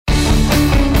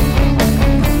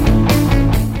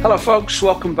Hello folks,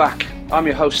 welcome back. I'm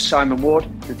your host Simon Ward,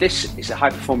 and this is the High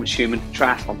Performance Human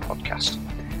Triathlon Podcast.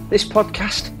 This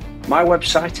podcast, my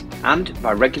website and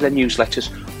my regular newsletters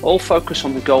all focus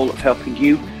on the goal of helping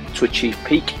you to achieve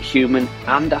peak human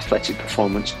and athletic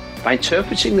performance by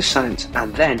interpreting the science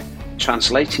and then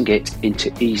translating it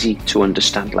into easy to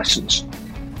understand lessons.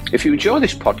 If you enjoy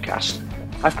this podcast,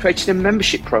 I've created a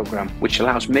membership program which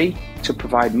allows me to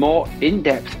provide more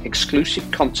in-depth exclusive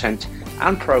content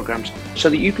and programs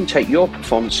so that you can take your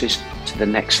performances to the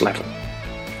next level.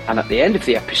 And at the end of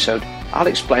the episode, I'll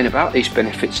explain about these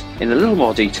benefits in a little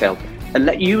more detail and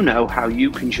let you know how you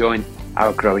can join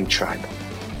our growing tribe.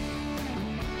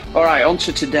 All right, on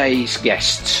to today's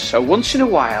guests. So once in a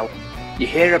while, you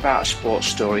hear about a sports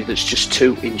story that's just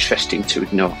too interesting to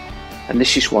ignore, and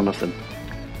this is one of them.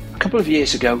 A couple of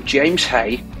years ago, James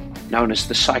Hay, known as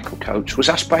the Cycle Coach, was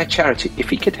asked by a charity if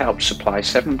he could help supply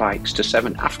 7 bikes to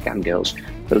 7 Afghan girls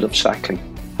who love cycling.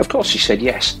 Of course he said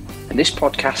yes, and this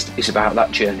podcast is about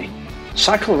that journey.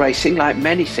 Cycle racing, like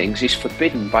many things, is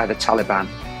forbidden by the Taliban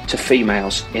to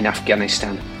females in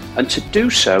Afghanistan, and to do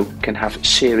so can have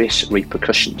serious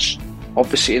repercussions.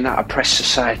 Obviously, in that oppressed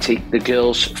society, the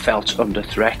girls felt under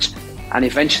threat, and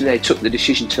eventually they took the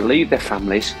decision to leave their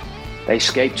families. They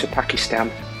escaped to Pakistan,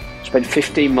 spent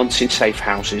 15 months in safe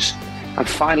houses, and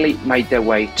finally made their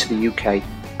way to the UK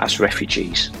as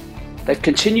refugees. They've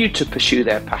continued to pursue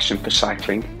their passion for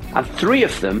cycling, and 3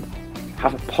 of them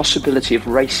have a possibility of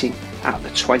racing at the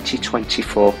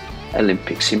 2024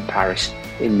 Olympics in Paris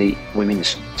in the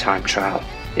women's time trial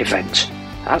event.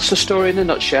 That's the story in a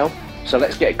nutshell, so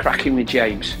let's get cracking with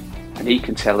James, and he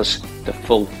can tell us the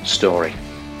full story.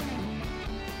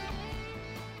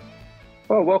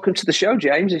 Well, welcome to the show,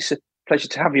 James. It's a pleasure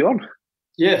to have you on.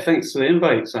 Yeah, thanks for the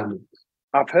invite, Simon.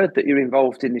 I've heard that you're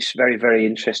involved in this very, very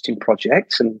interesting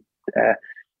project, and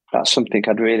that's something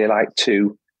I'd really like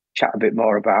to chat a bit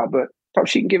more about. But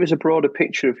perhaps you can give us a broader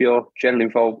picture of your general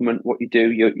involvement, what you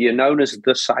do. You're known as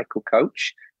the Cycle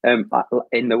Coach,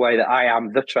 in the way that I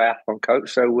am the Triathlon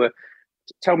Coach. So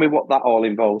tell me what that all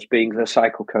involves, being the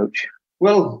Cycle Coach.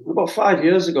 Well, about 5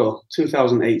 years ago,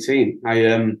 2018,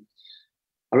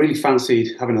 I really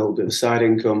fancied having a little bit of a side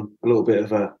income, a little bit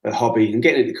of a hobby, and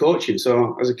getting into coaching.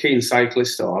 So as a keen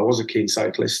cyclist, or I was a keen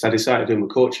cyclist, I decided to do my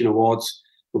coaching awards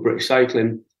for British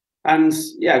Cycling. And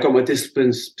yeah, I got my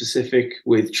discipline specific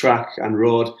with track and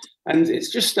road. And it's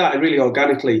just started really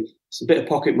organically. It's a bit of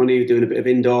pocket money, doing a bit of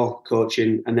indoor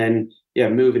coaching, and then,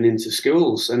 moving into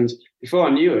schools. And before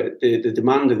I knew it, the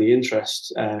demand and the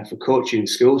interest for coaching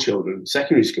school children,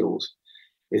 secondary schools,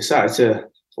 it started to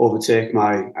overtake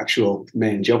my actual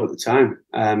main job at the time.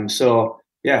 I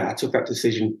took that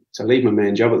decision to leave my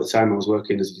main job at the time. I was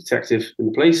working as a detective in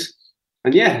the police,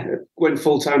 and went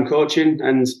full-time coaching.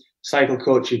 And Cycle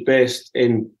Coach is based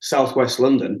in southwest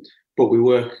London, but we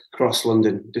work across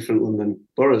London, different London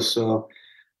boroughs. So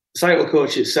Cycle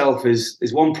Coach itself is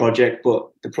one project,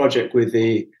 but the project with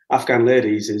the Afghan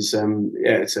ladies is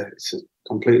it's a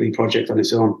completely project on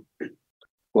its own.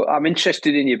 Well, I'm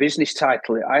interested in your business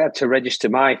title. I had to register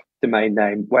my domain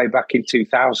name way back in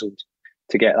 2000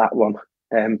 to get that one.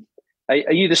 Are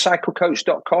you the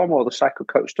cyclecoach.com or the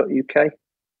cyclecoach.uk?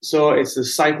 So it's the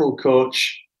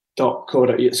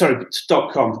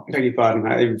cyclecoach.com. Beg your pardon,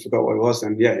 I even forgot what it was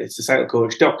then. Yeah, it's the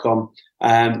cyclecoach.com,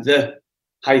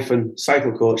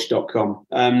 the-cyclecoach.com.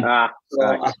 Right.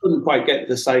 I couldn't quite get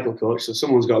the Cycle Coach, so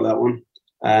someone's got that one.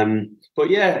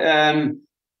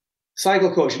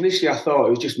 Cycle Coach, initially I thought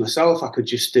it was just myself. I could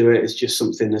just do it. It's just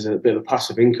something as a bit of a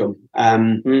passive income. But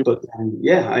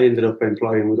I ended up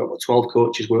employing, we've got about 12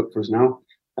 coaches work for us now,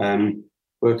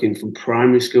 working from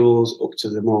primary schools up to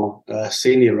the more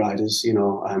senior riders,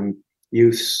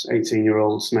 youths,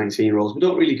 18-year-olds, 19-year-olds. We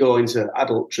don't really go into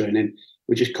adult training.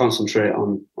 We just concentrate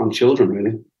on children,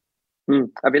 really.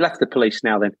 Have you left the police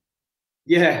now then?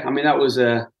 Yeah, I mean, that was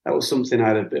something I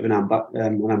had a bit of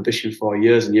an ambition for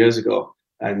years and years ago.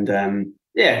 And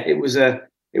it was a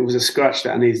scratch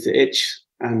that I needed to itch,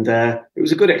 and it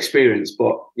was a good experience.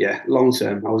 But long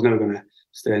term, I was never going to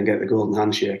stay and get the golden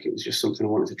handshake. It was just something I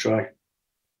wanted to try.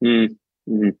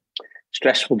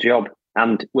 Stressful job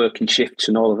and working shifts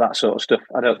and all of that sort of stuff.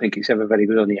 I don't think it's ever very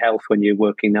good on your health when you're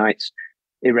working nights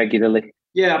irregularly.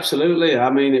 Yeah, absolutely. I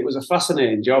mean, it was a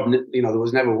fascinating job. There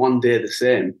was never one day the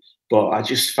same. But I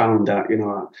just found that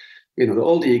the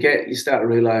older you get, you start to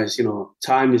realise,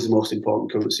 time is the most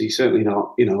important currency. Certainly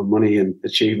not, money and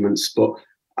achievements. But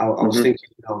I was thinking,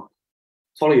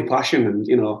 follow your passion. And,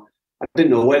 I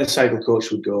didn't know where the Cycle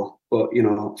Coach would go. But,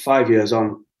 5 years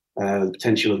on, the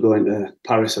potential of going to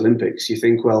Paris Olympics, you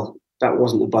think, well, that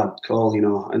wasn't a bad call,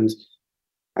 And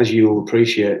as you will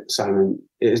appreciate, Simon,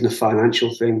 it isn't a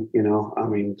financial thing. I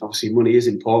mean, obviously money is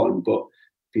important, but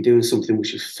if you're doing something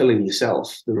which is fulfilling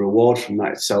yourself, the reward from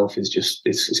that itself is just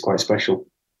it's quite special.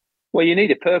 Well, you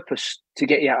need a purpose to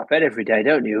get you out of bed every day,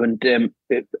 don't you? And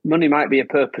money might be a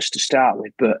purpose to start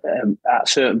with, but at a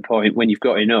certain point, when you've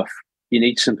got enough, you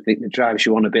need something that drives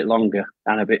you on a bit longer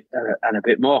and a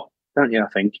bit more, don't you? I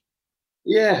think.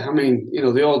 Yeah, I mean,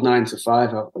 the old 9 to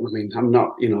 5. I mean, I'm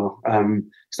not,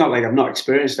 it's not like I've not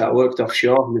experienced that. I worked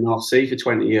offshore in the North Sea for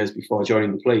 20 years before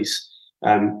joining the police.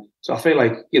 So I feel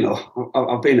like,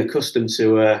 I've been accustomed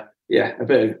to, a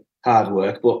bit of hard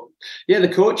work. But yeah, the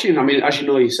coaching, I mean, as you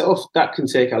know yourself, that can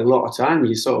take a lot of time.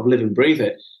 You sort of live and breathe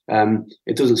it.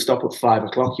 It doesn't stop at 5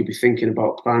 o'clock. You'll be thinking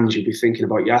about plans. You'll be thinking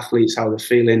about your athletes, how they're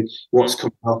feeling, what's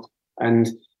coming up. And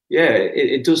yeah,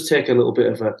 it does take a little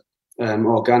bit of a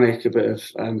organic, a bit of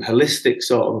holistic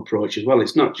sort of approach as well.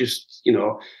 It's not just,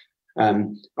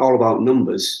 all about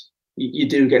numbers. You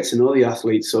do get to know the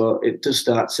athlete, so it does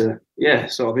start to,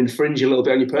 sort of infringe a little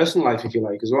bit on your personal life, if you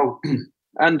like, as well.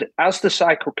 And as the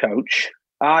cycle coach,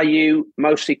 are you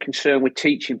mostly concerned with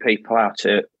teaching people how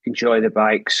to enjoy the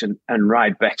bikes and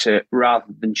ride better,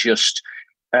 rather than just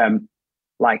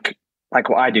like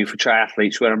what I do for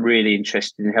triathletes, where I'm really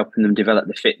interested in helping them develop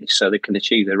the fitness so they can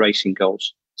achieve their racing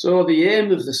goals? So the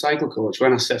aim of the cycle coach,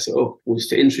 when I set it up, was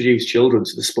to introduce children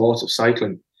to the sport of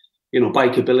cycling.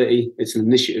 Bikeability, it's an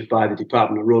initiative by the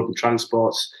Department of Road and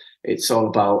Transports. It's all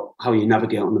about how you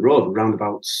navigate on the road,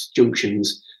 roundabouts,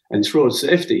 junctions, and it's road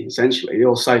safety, essentially, the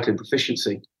old cycling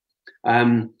proficiency.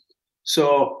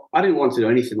 So I didn't want to do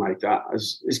anything like that.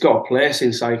 It's got a place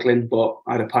in cycling, but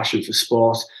I had a passion for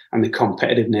sport and the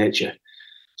competitive nature.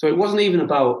 So it wasn't even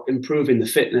about improving the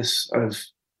fitness of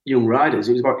young riders.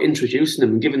 It was about introducing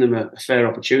them and giving them a fair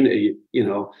opportunity,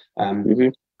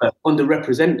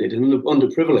 underrepresented and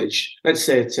underprivileged. Let's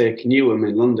say take Newham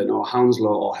in London or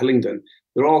Hounslow or Hillingdon.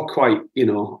 They're all quite,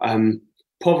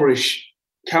 impoverished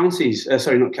counties,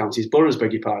 not counties, boroughs,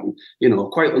 beg your pardon,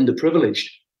 quite underprivileged.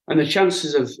 And the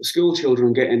chances of school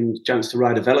children getting a chance to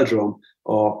ride a velodrome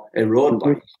or a road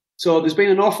bike. So there's been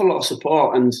an awful lot of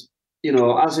support. And,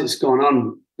 as it's gone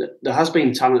on, there has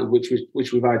been talent which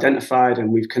we've identified,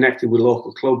 and we've connected with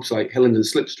local clubs like Hillingdon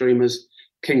Slipstreamers,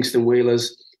 Kingston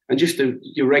Wheelers, and just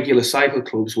your regular cycle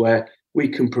clubs, where we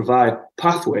can provide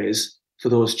pathways for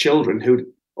those children who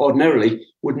ordinarily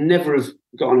would never have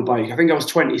got on a bike. I think I was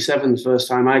 27 the first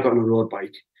time I got on a road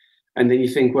bike. And then you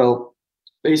think, well,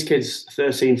 these kids,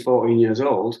 13, 14 years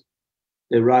old,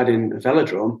 they're riding a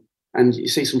velodrome, and you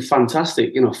see some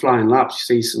fantastic, flying laps.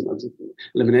 You see some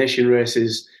elimination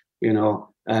races,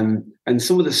 and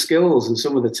some of the skills and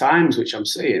some of the times which I'm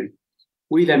seeing,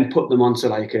 we then put them onto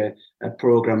like a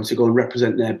program to go and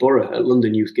represent their borough at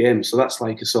London Youth Games. So that's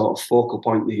like a sort of focal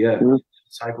point of the year,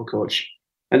 cycle coach.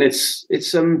 And it's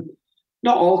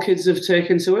not all kids have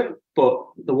taken to it, but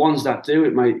the ones that do,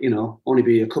 it might, only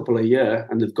be a couple a year,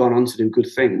 and they've gone on to do good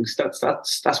things. That's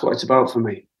what it's about for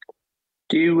me.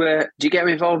 Do you get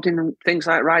involved in things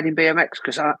like riding BMX?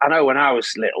 Because I know when I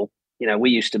was little, we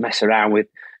used to mess around with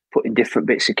putting different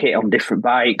bits of kit on different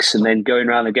bikes and then going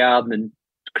around the garden and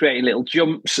creating little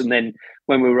jumps. And then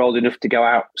when we were old enough to go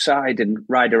outside and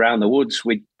ride around the woods,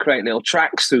 we'd create little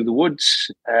tracks through the woods,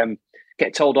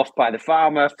 get told off by the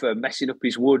farmer for messing up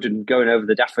his wood and going over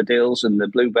the daffodils and the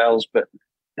bluebells. But,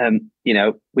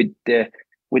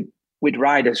 we'd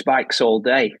ride as bikes all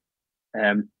day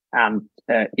and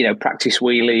practice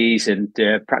wheelies and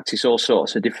practice all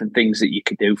sorts of different things that you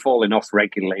could do, falling off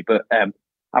regularly. But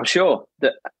I'm sure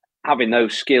that having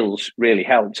those skills really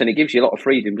helps, and it gives you a lot of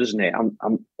freedom, doesn't it?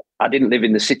 I didn't live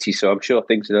in the city, so I'm sure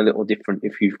things are a little different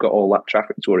if you've got all that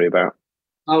traffic to worry about.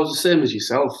 I was the same as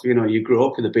yourself. You grew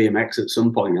up with a BMX at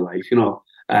some point in your life,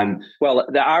 Well,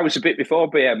 I was a bit before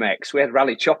BMX. We had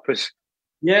rally choppers.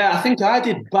 Yeah, I think I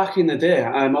did back in the day.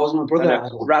 I was my brother.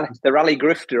 The rally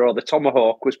grifter or the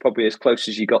tomahawk was probably as close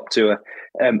as you got to a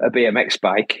BMX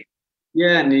bike.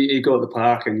 Yeah, and you go to the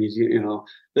park, and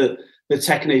the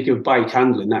technique of bike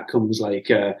handling that comes like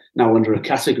now under a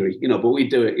category, but we'd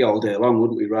do it all day long,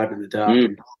 wouldn't we? Riding in the dark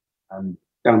and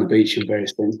down the beach and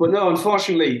various things. But no,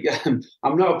 unfortunately,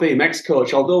 I'm not a BMX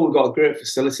coach. Although we've got a great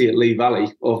facility at Lee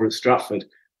Valley over at Stratford,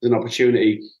 there's an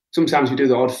opportunity. Sometimes we do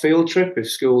the odd field trip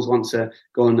if schools want to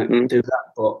go and do that,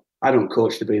 but I don't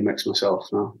coach the BMX myself.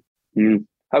 No.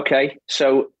 Okay,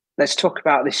 so let's talk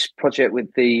about this project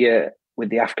with the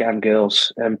Afghan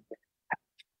girls.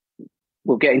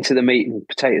 We'll get into the meat and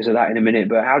potatoes of that in a minute,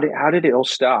 but how did it all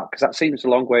start? Because that seems a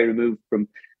long way removed from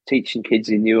teaching kids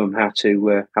in Newham how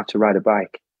to ride a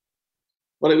bike.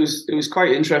 Well, it was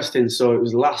quite interesting. So it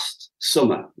was last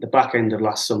summer, the back end of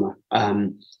last summer.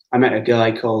 I met a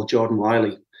guy called Jordan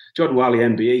Wiley, Jordan Wiley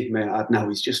MBE, may I add now,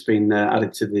 he's just been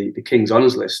added to the King's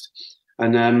Honours list.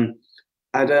 And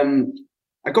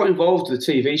I got involved with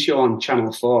a TV show on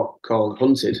Channel 4 called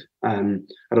Hunted. I don't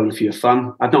know if you're a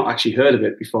fan. I'd not actually heard of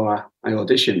it before I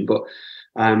auditioned, but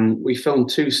we filmed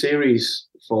 2 series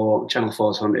for Channel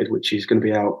 4's Hunted, which is going to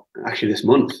be out actually this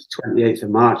month, 28th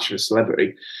of March, for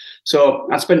Celebrity. So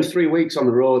I spent 3 weeks on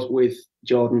the road with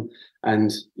Jordan,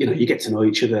 and you get to know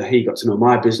each other. He got to know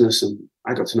my business, and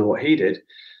I got to know what he did.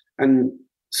 And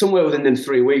somewhere within them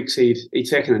 3 weeks, he'd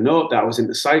taken a note that I was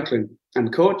into cycling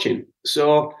and coaching.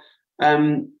 So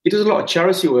he does a lot of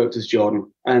charity work, does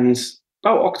Jordan. And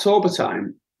about October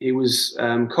time, he was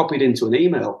copied into an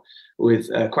email with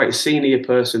quite a senior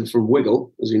person from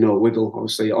Wiggle. As you know, Wiggle,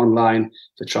 obviously online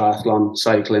for triathlon,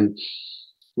 cycling,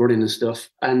 running and stuff.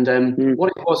 And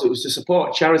what it was to support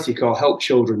a charity called Help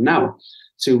Children Now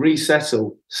to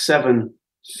resettle 7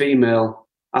 female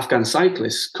Afghan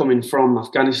cyclists coming from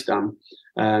Afghanistan.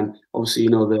 Obviously,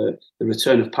 the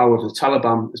return of power of the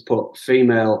Taliban has put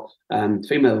female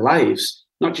lives,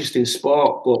 not just in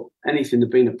sport, but anything. They've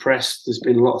been oppressed. There's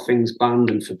been a lot of things banned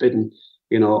and forbidden.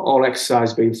 All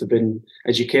exercise being forbidden,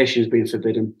 education has been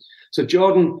forbidden. So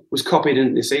Jordan was copied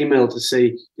into this email to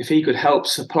see if he could help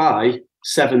supply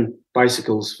 7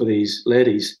 bicycles for these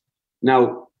ladies.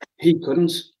 Now, he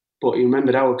couldn't, but he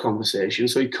remembered our conversation.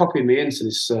 So he copied me into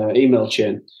this email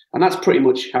chain. And that's pretty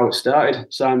much how it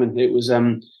started, Simon. It was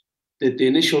the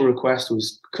initial request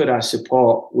was, could I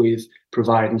support with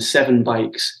providing 7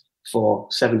 bikes for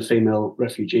 7 female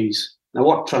refugees? Now,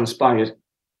 what transpired?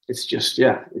 It's just,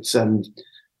 it's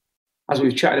as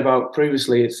we've chatted about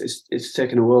previously, it's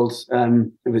taken a world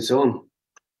of its own.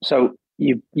 So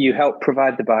you helped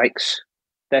provide the bikes.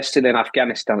 They're still in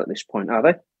Afghanistan at this point, are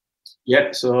they?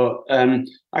 Yeah. So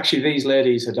actually, these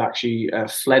ladies had actually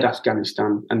fled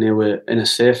Afghanistan, and they were in a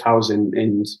safe housing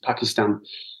in Pakistan.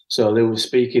 So they were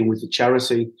speaking with the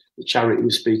charity. The charity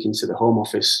was speaking to the Home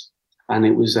Office, and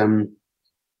it was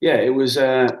it was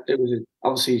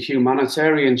obviously a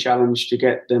humanitarian challenge to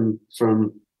get them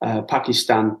from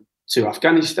Pakistan to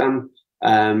Afghanistan.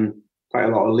 Quite a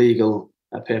lot of legal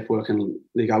paperwork and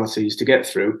legalities to get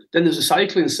through. Then there's a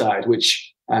cycling side,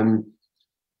 which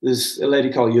there's a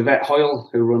lady called Yvette Hoyle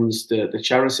who runs the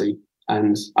charity,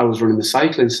 and I was running the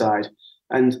cycling side.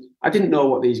 And I didn't know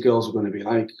what these girls were going to be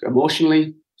like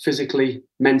emotionally, physically,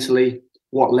 mentally,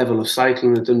 what level of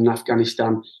cycling they'd done in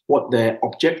Afghanistan, what their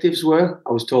objectives were.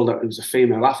 I was told that it was a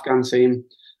female Afghan team.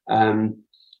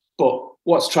 But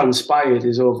what's transpired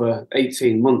is over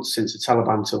 18 months since the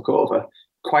Taliban took over,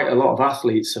 quite a lot of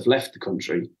athletes have left the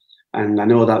country. And I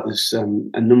know that there's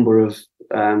a number of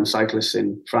cyclists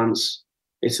in France,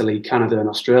 Italy, Canada, and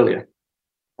Australia.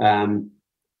 And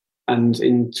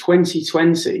in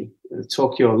 2020, the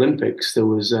Tokyo Olympics, there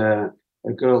was a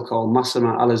girl called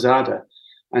Massima Alizada,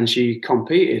 and she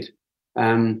competed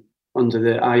under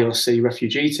the IOC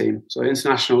refugee team. So the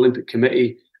International Olympic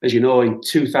Committee, as you know, in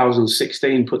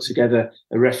 2016 put together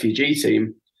a refugee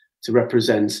team to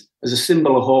represent as a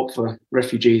symbol of hope for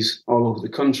refugees all over the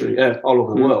country, all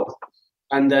over the world.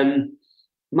 And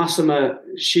Massima,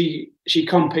 she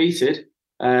competed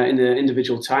in the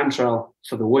individual time trial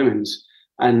for the women's,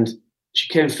 and she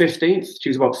came 15th. She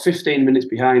was about 15 minutes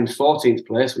behind 14th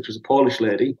place, which was a Polish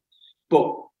lady.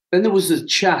 But then there was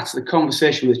the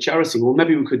conversation with the charity. Well,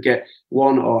 maybe we could get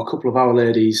one or a couple of our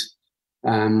ladies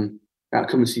that are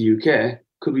coming to the UK.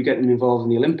 Could we get them involved in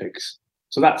the Olympics?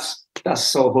 So that's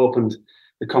sort of opened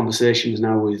the conversations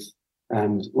now with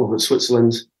over at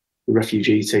Switzerland, the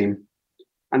refugee team,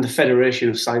 and the Federation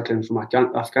of Cycling from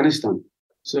Afghanistan.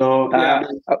 So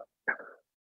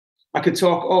I could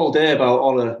talk all day about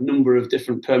all a number of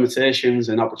different permutations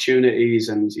and opportunities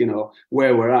and,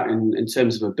 where we're at in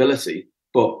terms of ability.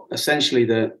 But essentially,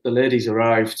 the ladies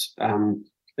arrived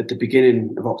at the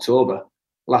beginning of October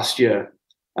last year.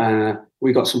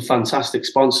 We got some fantastic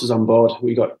sponsors on board.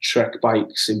 We got Trek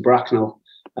Bikes in Bracknell,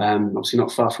 obviously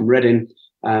not far from Reading.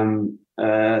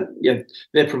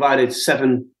 They provided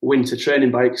 7 winter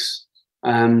training bikes.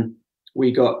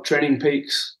 We got Training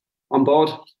Peaks on board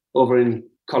over in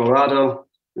Colorado,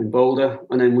 in Boulder,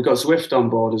 and then we got Zwift on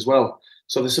board as well.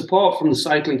 So the support from the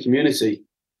cycling community,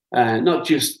 not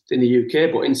just in the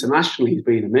UK, but internationally, has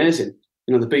been amazing.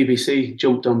 The BBC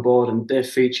jumped on board and they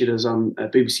featured us on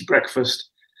BBC Breakfast.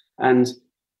 And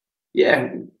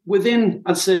within,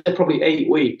 I'd say, probably 8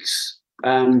 weeks,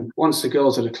 once the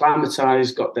girls had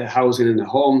acclimatised, got their housing in their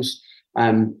homes,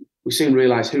 we soon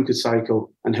realised who could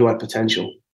cycle and who had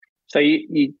potential. So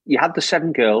you had the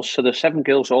 7 girls. So the 7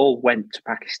 girls all went to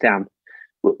Pakistan.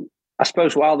 I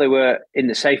suppose while they were in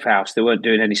the safe house, they weren't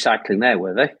doing any cycling there,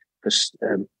 were they? Because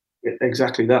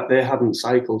exactly that. They hadn't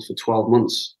cycled for 12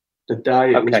 months. The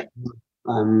diet Okay.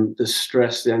 was the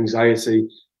stress, the anxiety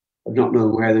of not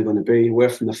knowing where they're going to be, away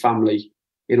from the family.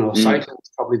 Cycling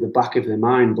is probably the back of their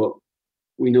mind, but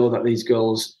we know that these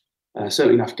girls,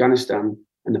 certainly in Afghanistan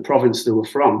and the province they were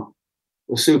from,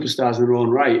 were superstars in their own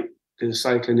right, because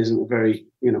cycling isn't a very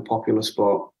popular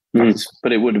sport.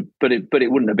 But it wouldn't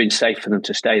have been safe for them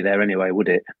to stay there anyway, would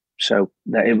it? So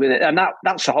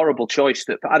that's a horrible choice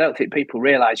that I don't think people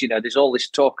realise. There's all this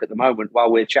talk at the moment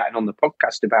while we're chatting on the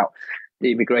podcast about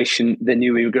the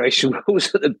new immigration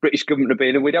rules that the British government are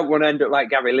being, and we don't want to end up like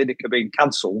Gary Lineker being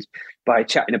cancelled by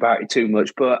chatting about it too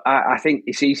much. But I think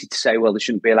it's easy to say, well, they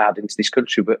shouldn't be allowed into this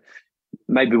country, but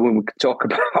maybe when we could talk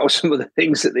about some of the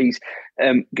things that these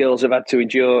girls have had to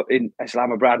endure in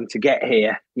Islamabad and to get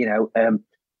here,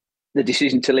 the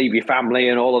decision to leave your family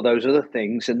and all of those other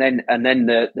things, and then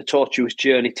the tortuous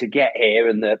journey to get here,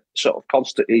 and the sort of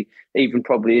constantly, even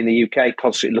probably in the UK,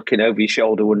 constantly looking over your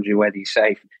shoulder, wondering whether you're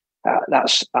safe.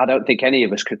 I don't think any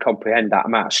of us could comprehend that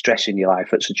amount of stress in your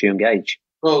life at such a young age.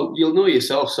 Well, you'll know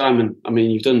yourself, Simon. I mean,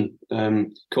 you've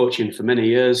done coaching for many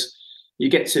years. You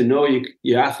get to know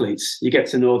your athletes. You get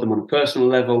to know them on a personal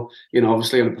level,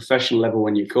 obviously on a professional level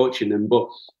when you're coaching them, but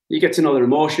you get to know their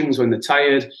emotions when they're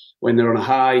tired, when they're on a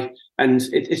high, and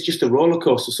it's just a roller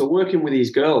coaster. So working with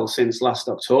these girls since last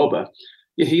October,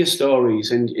 you hear stories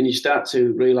and you start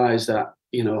to realise that,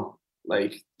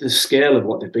 like the scale of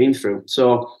what they've been through.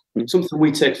 So something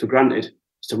we take for granted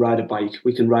is to ride a bike.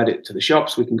 We can ride it to the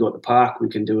shops, we can go to the park, we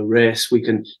can do a race, we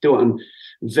can do it on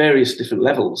various different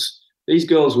levels. These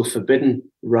girls were forbidden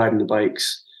riding the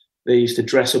bikes. They used to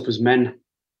dress up as men.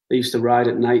 They used to ride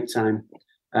at night time.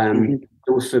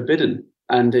 They were forbidden.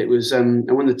 And it was, and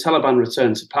when the Taliban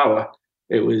returned to power,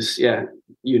 it was, you're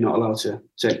not allowed to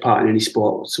take part in any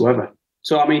sport whatsoever.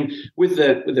 So, I mean, with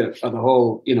the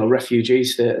whole, refugee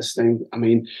status thing, I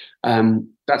mean,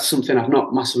 that's something I've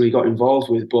not massively got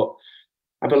involved with, but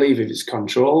I believe if it's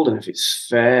controlled and if it's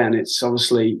fair and it's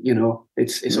obviously,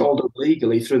 it's all done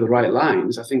legally through the right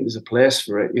lines, I think there's a place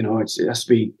for it. It has to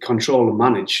be controlled and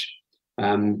managed.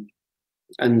 And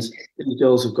the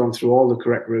girls have gone through all the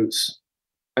correct routes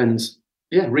and,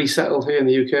 resettled here in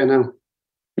the UK now.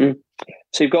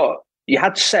 So you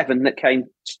had 7 that came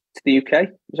to the UK,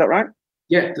 is that right?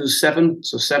 Yeah, there's 7.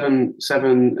 So seven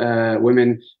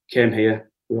women came here.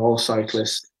 We're all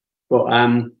cyclists. But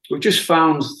we've just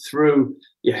found through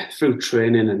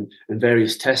training and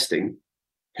various testing,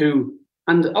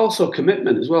 and also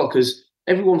commitment as well, because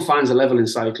everyone finds a level in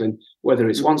cycling, whether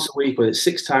it's once a week, whether it's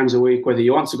 6 times a week, whether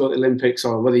you want to go to the Olympics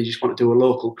or whether you just want to do a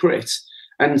local crit.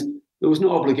 And there was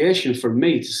no obligation from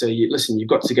me to say, listen, you've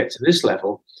got to get to this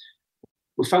level.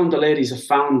 We found the ladies have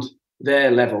found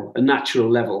their level, a natural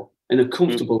level, and a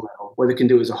comfortable level, where they can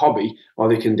do it as a hobby or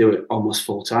they can do it almost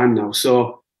full time now.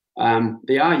 So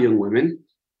they are young women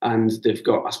and they've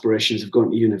got aspirations of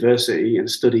going to university and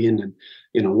studying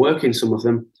and, working, some of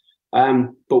them.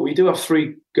 But we do have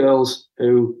 3 girls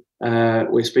who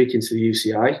we're speaking to the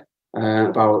UCI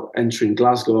about entering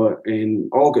Glasgow in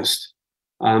August,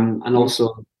 and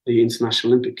also the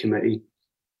International Olympic Committee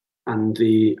and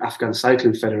the Afghan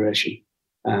Cycling Federation.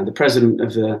 The president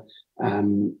of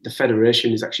the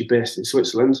federation is actually based in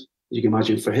Switzerland, as you can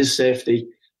imagine, for his safety.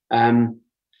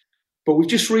 But we've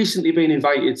just recently been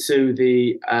invited to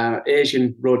the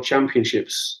Asian Road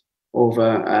Championships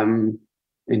over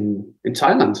in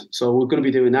Thailand. So we're going to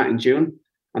be doing that in June.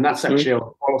 And that's actually a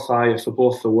qualifier for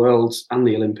both the Worlds and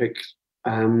the Olympic.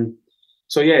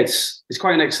 It's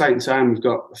quite an exciting time. We've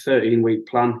got a 13-week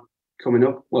plan coming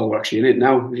up. Well, we're actually in it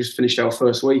now. We just finished our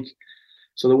first week.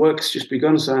 So the work's just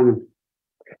begun, Simon.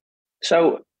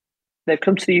 So they've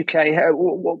come to the UK.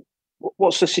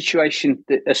 What's the situation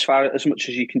as much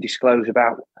as you can disclose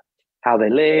about how they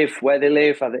live, where they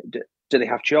live? Do they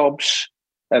have jobs?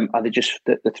 Are they just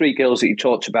the 3 girls that you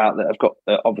talked about that have got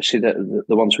obviously the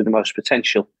ones with the most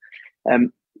potential?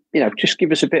 Just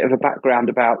give us a bit of a background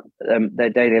about their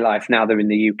daily life now they're in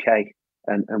the UK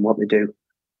and what they do.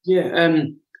 Yeah,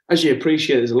 as you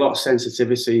appreciate, there's a lot of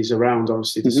sensitivities around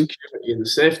obviously the security and the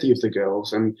safety of the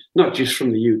girls, and not just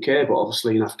from the UK, but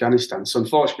obviously in Afghanistan. So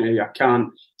unfortunately, I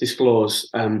can't disclose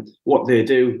what they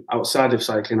do outside of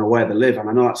cycling or where they live. And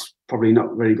I know that's probably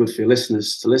not very good for your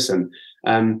listeners to listen,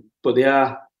 but they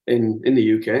are in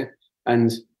the UK, and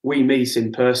we meet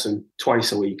in person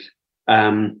twice a week.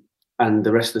 And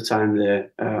the rest of the time they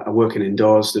are working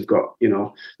indoors. They've got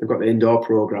the indoor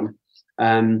program.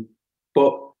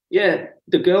 But yeah,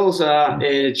 the girls are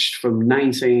aged from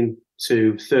 19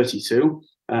 to 32.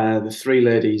 The 3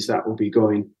 ladies that will be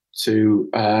going to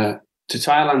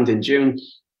Thailand in June,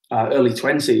 early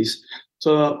 20s.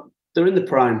 So they're in the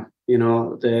prime.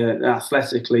 they're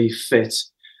athletically fit.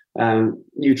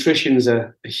 Nutrition's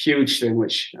a huge thing,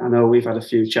 which I know we've had a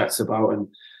few chats about, and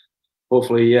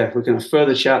hopefully, we can have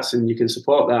further chats and you can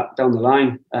support that down the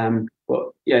line.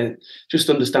 But just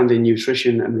understanding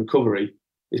nutrition and recovery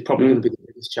is probably going to be the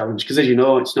biggest challenge, because, as you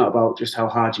know, it's not about just how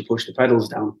hard you push the pedals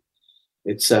down.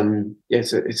 It's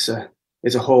a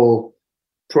whole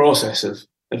process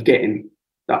of getting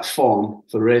that form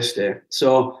for race day.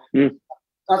 So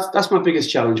that's my biggest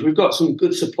challenge. We've got some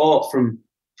good support from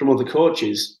other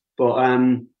coaches, but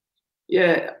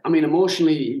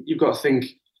emotionally, you've got to think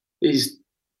these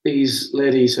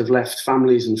ladies have left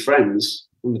families and friends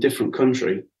from a different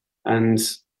country, and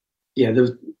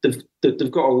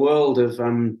they've got a world of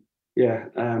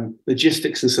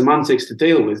logistics and semantics to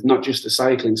deal with, not just the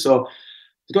cycling. So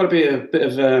there's got to be a bit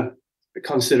of a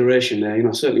consideration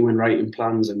there, certainly when writing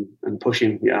plans and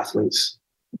pushing the athletes.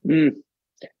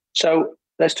 So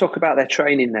let's talk about their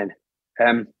training then.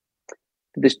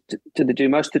 Do they do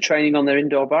most of the training on their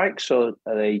indoor bikes, or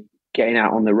are they getting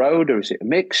out on the road, or is it a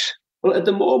mix? Well, at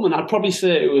the moment, I'd probably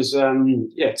say it was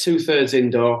 2/3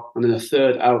 indoor and then a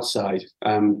third outside.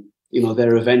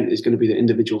 Their event is going to be the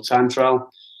individual time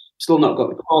trial. Still not got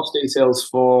the course details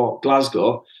for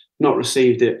Glasgow, not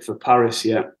received it for Paris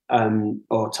yet,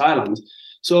 or Thailand.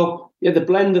 So, the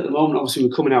blend at the moment, obviously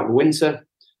we're coming out of winter.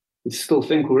 We still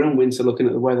think we're in winter looking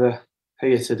at the weather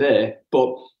here today.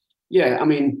 But,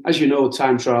 as you know,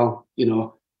 time trial,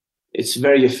 it's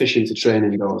very efficient to train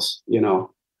indoors,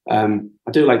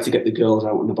 I do like to get the girls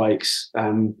out on the bikes.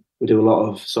 We do a lot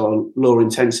of sort of lower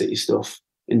intensity stuff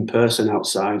in person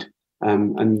outside,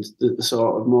 and the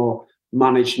sort of more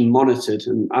managed and monitored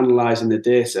and analysing the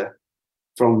data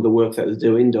from the work that they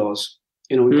do indoors.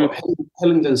 We've got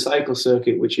Hillingdon Cycle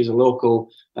Circuit, which is a local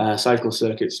cycle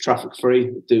circuit. It's traffic free.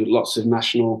 We do lots of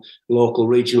national, local,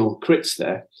 regional crits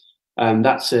there.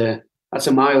 That's a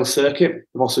mile circuit.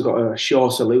 We've also got a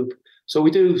shorter loop. So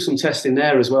we do some testing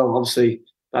there as well. Obviously,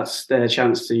 that's their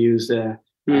chance to use their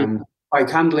bike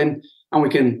handling, and we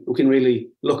can really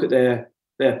look at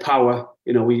their power.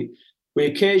 We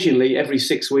occasionally, every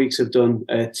 6 weeks, have done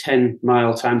a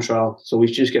 10-mile time trial, so we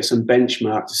just get some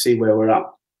benchmark to see where we're at.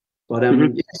 But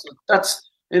so that's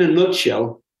in a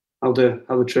nutshell how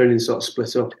the training sort of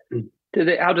split up.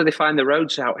 How do they find the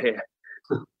roads out here?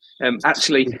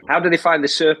 Actually, how do they find the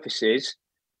surfaces?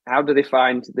 How do they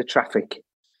find the traffic?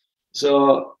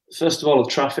 So first of all,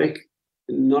 traffic.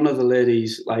 None of the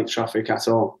ladies like traffic at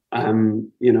all.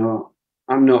 I'm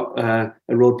not a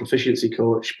road proficiency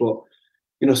coach, but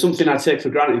something I take for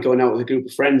granted going out with a group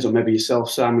of friends, or maybe yourself,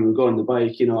 Simon, and go on the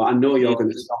bike. I know you're going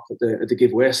to stop at the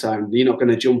give way sign. You're not going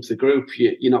to jump the group.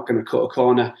 You're not going to cut a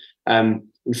corner.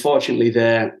 Unfortunately,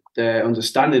 their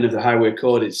understanding of the highway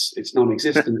code it's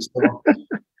non-existent. So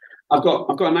I've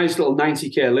got a nice little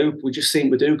 90k loop. We just seem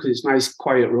to do because it's nice,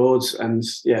 quiet roads, and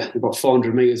about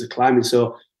 400 meters of climbing.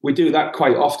 So we do that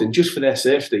quite often just for their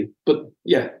safety. But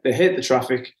they hate the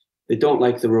traffic. They don't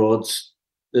like the roads.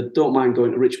 They don't mind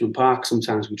going to Richmond Park.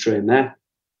 Sometimes we train there.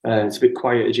 It's a bit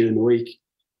quieter during the week.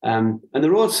 And the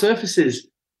road surfaces,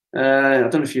 I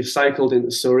don't know if you've cycled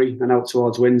into Surrey and out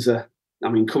towards Windsor.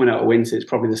 Coming out of winter, it's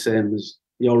probably the same as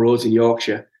your roads in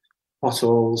Yorkshire.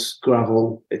 Potholes,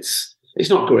 gravel. It's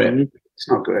not great. It's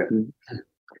not great.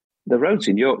 The roads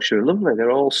in Yorkshire are lovely.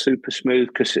 They're all super smooth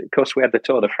because, of course, we had the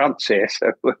Tour de France here,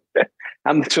 so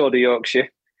and the Tour de Yorkshire.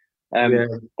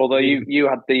 Although you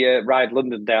had the Ride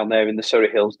London down there in the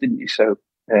Surrey Hills, didn't you? So,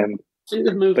 I think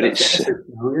they've moved to Essex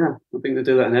now, I think they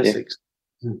do that in Essex.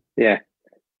 Yeah.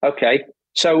 Okay.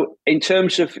 So, in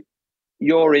terms of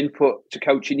your input to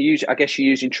coaching, I guess you're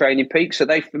using Training Peaks. Are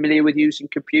they familiar with using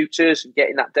computers and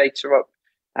getting that data up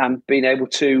and being able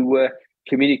to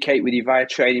communicate with you via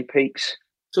Training Peaks?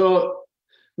 So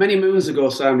many moons ago,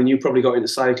 Simon, you probably got into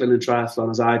cycling and triathlon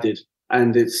as I did.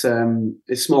 And it's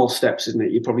small steps, isn't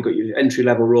it? You probably got your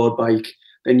entry-level road bike,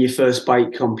 then your first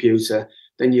bike computer,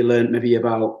 then you learned maybe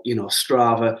about,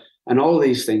 Strava and all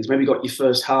these things. Maybe got your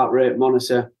first heart rate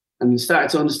monitor and started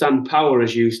to understand power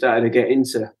as you started to get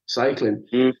into cycling.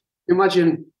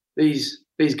 Imagine these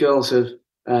girls have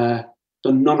done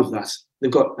none of that.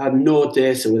 They've had no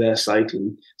data with their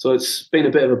cycling. So it's been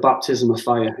a bit of a baptism of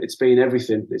fire. It's been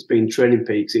everything. It's been Training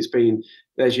Peaks. It's been,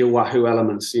 there's your Wahoo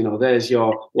elements, there's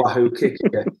your Wahoo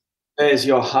kicker. There's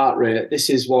your heart rate. This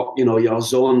is what, your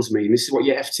zones mean. This is what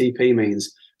your FTP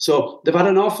means. So they've had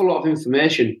an awful lot of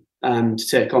information to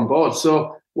take on board.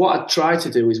 So what I try to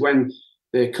do is when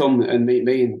they come and meet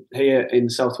me here in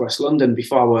Southwest London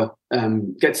before our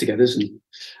get-togethers and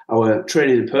our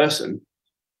training in person,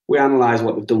 we analyse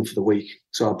what they've done for the week.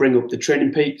 So I'll bring up the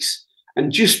Training Peaks,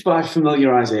 and just by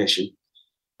familiarisation,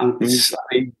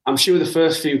 I'm sure the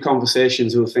first few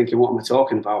conversations we were thinking, what am I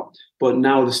talking about? But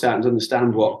now they're starting to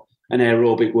understand what an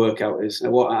aerobic workout is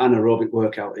and what an anaerobic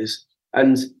workout is.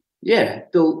 And yeah,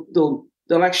 they'll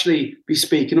actually be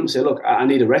speaking up and say, look, I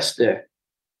need a rest day.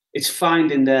 It's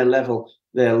finding their level,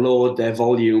 their load, their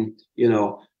volume,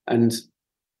 and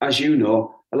as you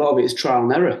know, a lot of it is trial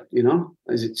and error,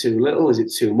 Is it too little? Is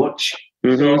it too much?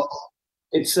 Mm-hmm. So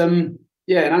it's, in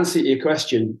answer to your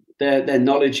question, their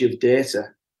knowledge of data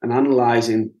and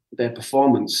analysing their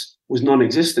performance was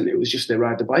non-existent. It was just they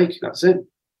ride the bike. That's it.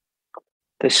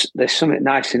 There's something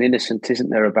nice and innocent, isn't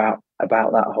there, about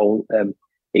that whole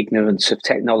ignorance of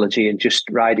technology and just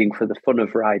riding for the fun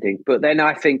of riding. But then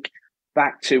I think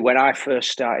back to when I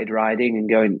first started riding and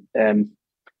going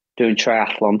doing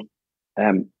triathlon.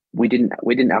 We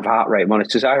didn't have heart rate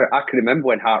monitors. I can remember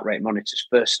when heart rate monitors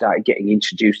first started getting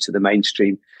introduced to the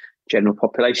mainstream general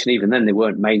population. Even then, they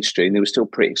weren't mainstream. They were still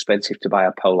pretty expensive to buy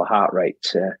a polar heart rate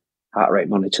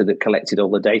monitor that collected all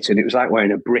the data, and it was like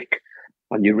wearing a brick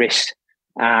on your wrist.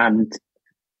 And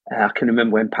I can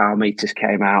remember when power meters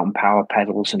came out and power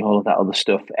pedals and all of that other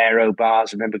stuff. Aero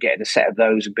bars. I remember getting a set of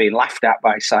those and being laughed at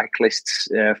by cyclists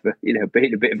for being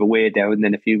a bit of a weirdo. And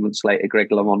then a few months later, Greg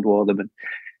LeMond wore them, and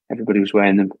everybody was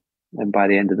wearing them. And by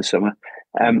the end of the summer,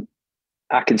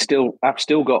 I've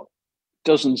still got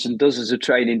dozens and dozens of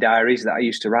training diaries that I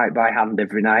used to write by hand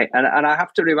every night. And I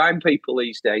have to remind people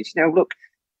these days, look,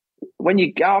 when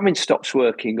your Garmin stops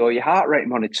working or your heart rate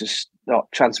monitor's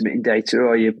not transmitting data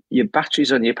or your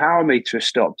batteries on your power meter are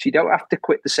stopped, you don't have to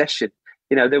quit the session.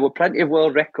 There were plenty of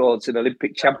world records and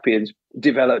Olympic champions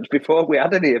developed before we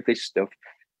had any of this stuff.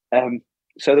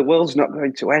 So the world's not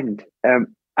going to end. And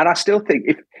I still think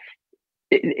if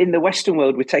in the Western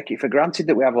world, we take it for granted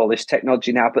that we have all this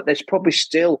technology now, but there's probably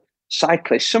still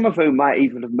cyclists, some of whom might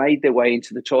even have made their way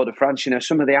into the Tour de France.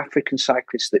 Some of the African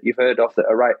cyclists that you've heard of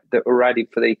that were riding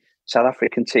for the South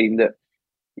African team, that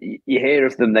you hear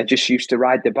of them, they're just used to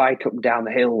ride the bike up and down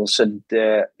the hills and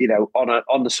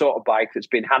on the sort of bike that's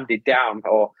been handed down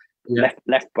or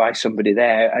left by somebody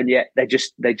there, and yet they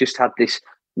just had this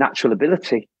natural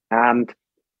ability. And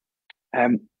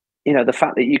the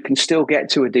fact that you can still get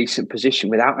to a decent position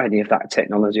without any of that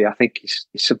technology, I think is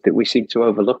something we seem to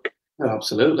overlook. Oh,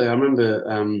 absolutely. I remember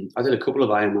I did a couple of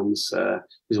Ironmans. It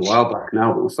was a while back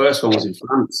now, but the first one was in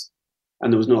France,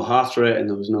 and there was no heart rate and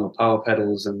there was no power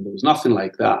pedals and there was nothing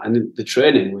like that. And the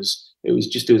training it was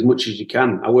just do as much as you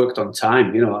can. I worked on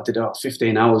time. I did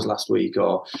 15 hours last week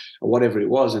or whatever it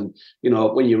was. And,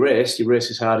 when you race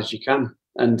as hard as you can.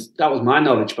 And that was my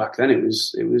knowledge back then. It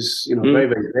was very,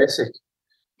 very basic.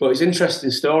 But it's an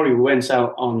interesting story. We went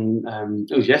out on,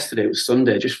 it was yesterday, it was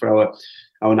Sunday, just for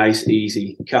our nice,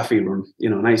 easy cafe run,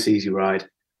 nice, easy ride.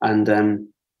 And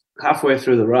halfway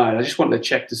through the ride, I just wanted to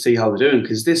check to see how they're doing,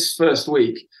 because this first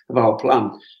week of our plan,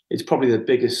 it's probably the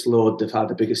biggest load they've had,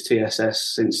 the biggest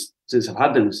TSS since I've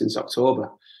had them, since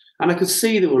October. And I could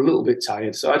see they were a little bit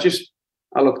tired. So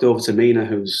I looked over to Mina,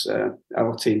 who's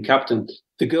our team captain.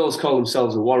 The girls call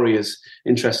themselves the Warriors,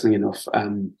 interestingly enough.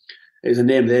 It's a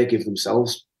name they give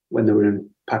themselves when they were in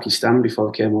Pakistan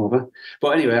before they came over.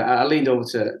 But anyway, I leaned over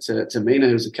to Mina,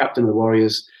 who's the captain of the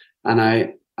Warriors, and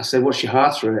I said, "What's your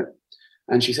heart rate?"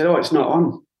 And she said, "Oh, it's not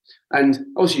on." And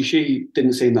obviously she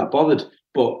didn't seem that bothered.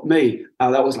 But me,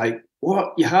 that was like,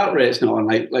 "What? Your heart rate's not on?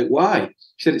 Like why?"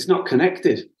 She said, "It's not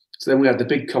connected." So then we had the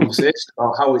big conversation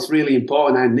about how it's really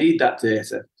important. I need that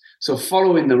data. So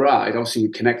following the ride, obviously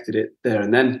we connected it there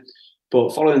and then,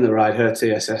 but following the ride, her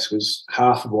TSS was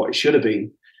half of what it should have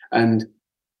been. And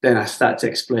then I started to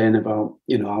explain about,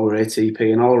 our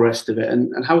ATP and all the rest of it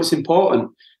and how it's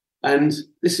important. And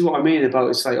this is what I mean about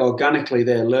it's like organically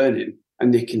they're learning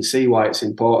and they can see why it's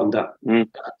important that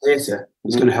data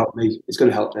is going to help me. It's going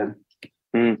to help them.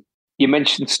 You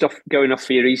mentioned stuff going off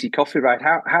for your easy coffee ride.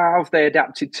 How have they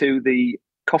adapted to the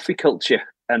coffee culture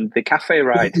and the cafe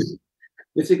ride?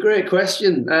 It's a great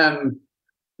question.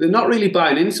 They're not really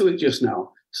buying into it just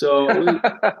now. So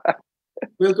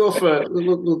we'll go for,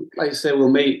 like I say, we'll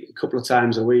meet a couple of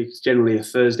times a week, generally a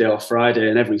Thursday or Friday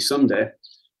and every Sunday.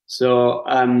 So,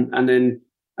 and then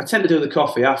I tend to do the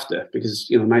coffee after because,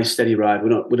 nice steady ride.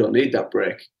 We don't need that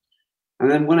break.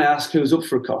 And then when I ask who's up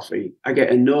for a coffee, I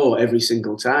get a no every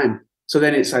single time. So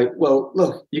then it's like, well,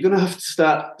 look, you're going to have to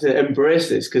start to embrace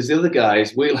this because the other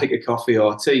guys, we like a coffee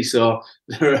or tea. So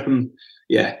they're,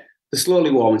 they're slowly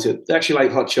warming to it. They actually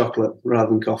like hot chocolate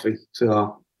rather than coffee.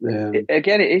 So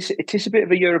again, it is a bit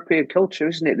of a European culture,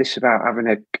 isn't it? This about having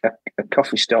a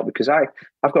coffee stop, because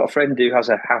I've got a friend who has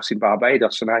a house in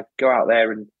Barbados, and I go out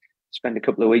there and spend a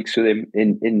couple of weeks with him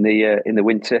in the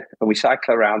winter, and we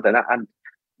cycle around. And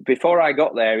before I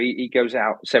got there, he goes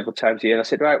out several times a year. And I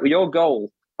said, right, well, your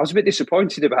goal. I was a bit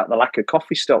disappointed about the lack of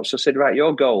coffee stops. So I said, right,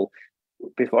 your goal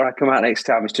before I come out next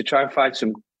time is to try and find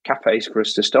some cafes for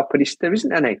us to stop. And he said, there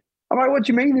isn't any. I'm like, what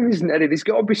do you mean there isn't any? There's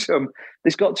got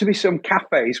to be some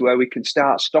cafes where we can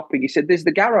start stopping. He said, there's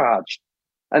the garage.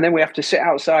 And then we have to sit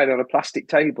outside on a plastic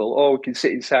table, or we can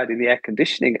sit inside in the air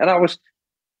conditioning. And I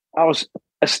was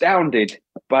astounded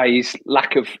by his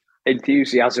lack of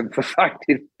enthusiasm for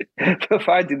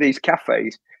finding these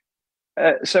cafes.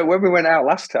 So when we went out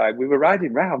last time, we were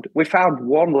riding round. We found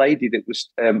one lady that was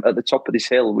at the top of this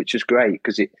hill, which was great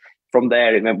because from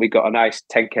there it meant we got a nice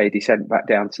 10k descent back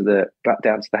down to the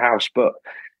house. But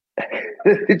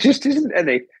it just isn't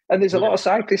any. And there's a lot of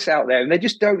cyclists out there, and they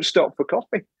just don't stop for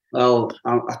coffee. Well,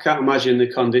 I can't imagine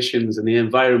the conditions and the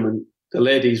environment the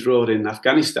ladies rode in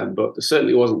Afghanistan, but there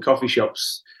certainly wasn't coffee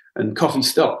shops and coffee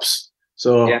stops.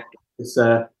 So it's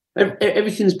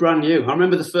everything's brand new. I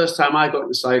remember the first time I got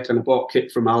into cycling, I bought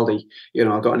kit from Aldi. You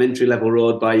know, I got an entry-level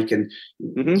road bike, and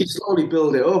you slowly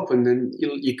build it up, and then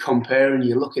you compare and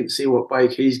you're looking to see what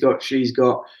bike he's got, she's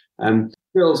got.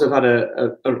 Girls have had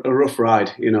a rough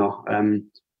ride, you know.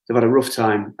 They've had a rough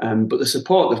time, but the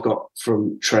support they've got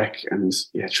from Trek and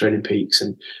Training Peaks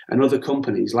and other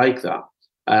companies like that.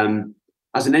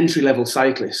 As an entry-level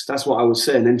cyclist, that's what I would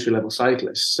say, an entry-level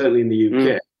cyclist, certainly in the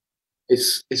UK.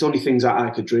 It's only things that I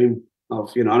could dream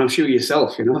of, you know, and I'm sure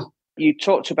yourself, you know. You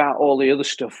talked about all the other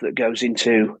stuff that goes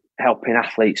into helping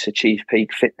athletes achieve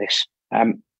peak fitness.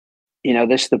 You know,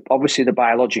 there's obviously the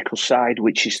biological side,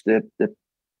 which is the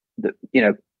you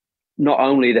know, not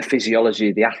only the physiology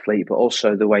of the athlete, but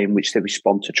also the way in which they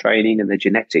respond to training and their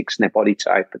genetics and their body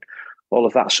type and all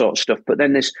of that sort of stuff. But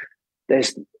then there's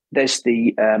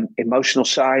the emotional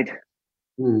side.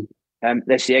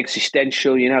 There's the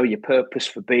existential, you know, your purpose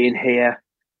for being here.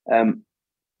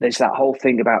 There's that whole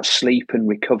thing about sleep and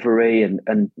recovery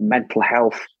and mental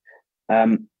health.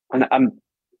 And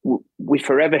we're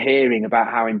forever hearing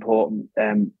about how important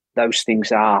those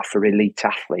things are for elite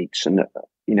athletes. And,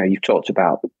 you know, you've talked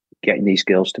about getting these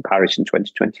girls to Paris in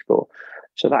 2024.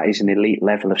 So that is an elite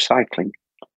level of cycling.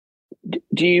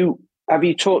 Have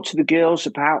you talked to the girls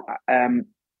about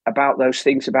those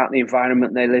things, about the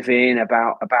environment they live in,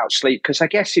 about sleep? Because I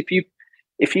guess if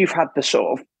you've had the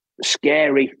sort of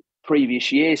scary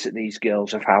previous years that these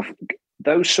girls have had,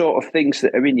 those sort of things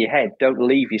that are in your head don't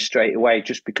leave you straight away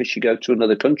just because you go to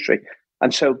another country.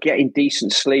 And so getting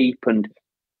decent sleep and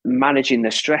managing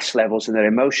their stress levels and their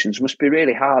emotions must be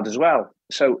really hard as well.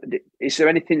 So is there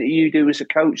anything that you do as a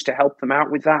coach to help them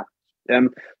out with that,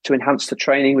 to enhance the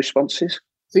training responses?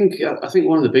 I think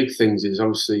one of the big things is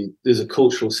obviously there's a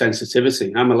cultural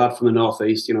sensitivity. I'm a lad from the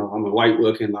northeast, you know, I'm a white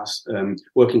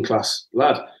working class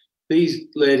lad. These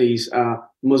ladies are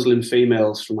Muslim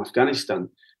females from Afghanistan.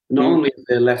 Not only have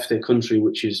they left their country,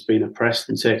 which has been oppressed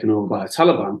and taken over by the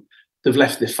Taliban, they've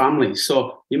left their families.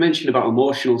 So you mentioned about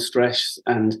emotional stress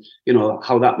and, you know,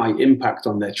 how that might impact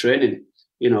on their training.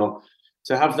 You know,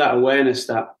 to have that awareness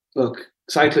that, look,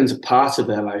 cycling's a part of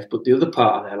their life, but the other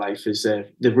part of their life is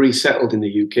they've resettled in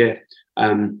the UK.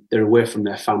 They're away from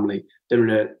their family. They're in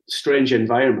a strange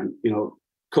environment, you know,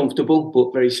 comfortable,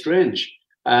 but very strange.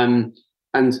 And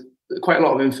quite a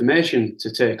lot of information to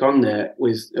take on there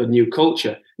with a new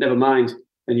culture, never mind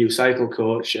a new cycle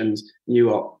coach and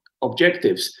new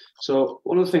objectives. So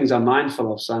one of the things I'm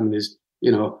mindful of, Simon, is,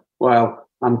 you know, while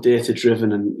I'm data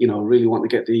driven and, you know, really want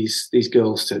to get these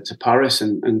girls to Paris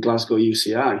and Glasgow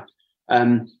UCI,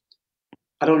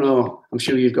 I don't know, I'm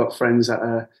sure you've got friends that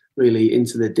are really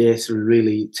into the data and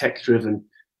really tech driven.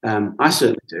 I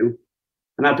certainly do.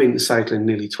 And I've been cycling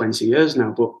nearly 20 years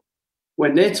now, but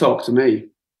when they talk to me,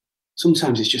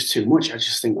 sometimes it's just too much. I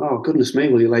just think, oh, goodness me,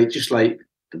 will you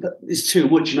it's too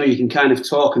much, you know, you can kind of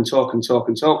talk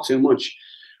too much.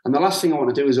 And the last thing I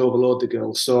want to do is overload the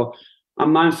girls. So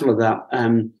I'm mindful of that.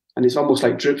 And it's almost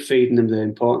like drip feeding them the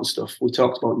important stuff. We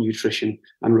talked about nutrition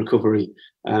and recovery.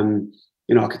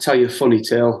 You know, I could tell you a funny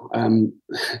tale.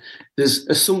 There's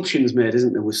assumptions made,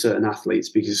 isn't there, with certain athletes,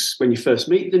 because when you first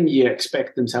meet them, you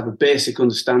expect them to have a basic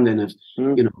understanding of,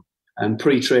 you know,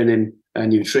 pre-training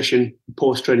nutrition,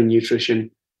 post-training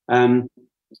nutrition.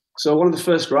 So one of the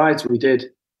first rides we did,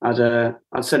 I'd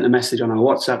sent a message on our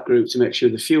WhatsApp group to make sure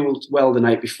they fueled well the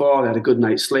night before, they had a good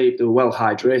night's sleep, they were well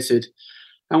hydrated.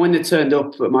 And when they turned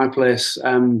up at my place,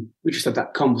 we just had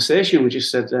that conversation. We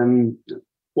just said,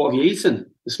 what have you eaten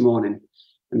this morning?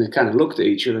 And they kind of looked at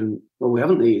each other and, well, we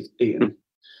haven't eaten.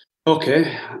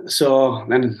 Okay. So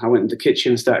then I went into the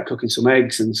kitchen and started cooking some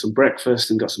eggs and some breakfast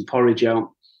and got some porridge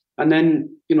out. And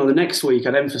then, you know, the next week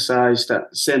I'd emphasised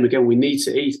that same again, we need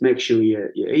to eat, make sure you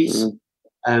eat.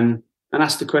 And and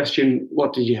asked the question,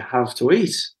 "What did you have to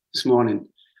eat this morning?"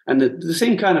 And they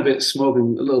seemed kind of a bit smug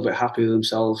and a little bit happy with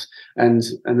themselves. And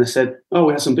they said, "Oh,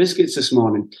 we had some biscuits this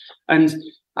morning." And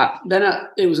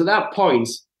it was at that point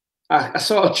I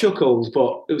sort of chuckled,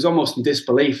 but it was almost in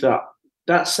disbelief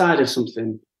that side of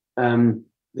something, the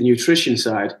nutrition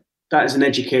side, that is an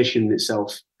education in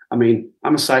itself. I mean,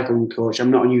 I'm a cycling coach.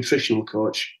 I'm not a nutritional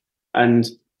coach, and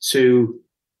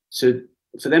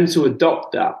for them to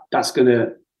adopt that, that's going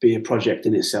to be a project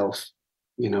in itself,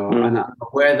 And I'm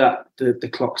aware that the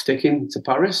clock's ticking to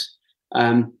Paris.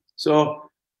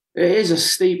 So it is a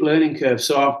steep learning curve.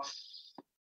 So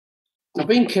I've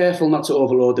been careful not to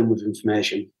overload them with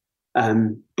information.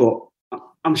 But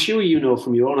I'm sure you know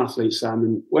from your own athletes,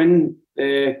 Simon, when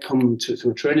they come to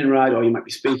a training ride, or you might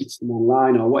be speaking to them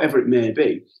online, or whatever it may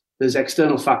be, there's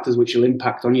external factors which will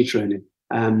impact on your training.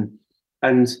 And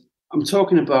I'm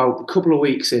talking about a couple of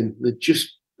weeks in, they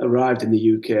just arrived in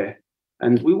the UK,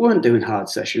 and we weren't doing hard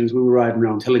sessions. We were riding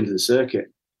around Hillingdon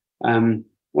Circuit.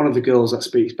 One of the girls that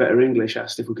speaks better English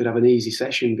asked if we could have an easy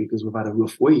session because we've had a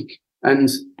rough week. And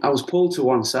I was pulled to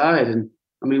one side, and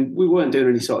I mean, we weren't doing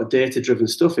any sort of data-driven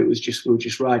stuff. It was just, we were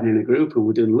just riding in a group, and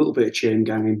we're doing a little bit of chain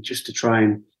ganging just to try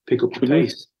and pick up the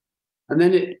pace. And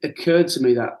then it occurred to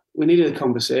me that we needed a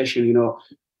conversation.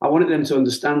 I wanted them to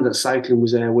understand that cycling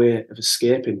was their way of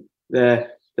escaping, their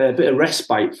bit of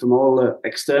respite from all the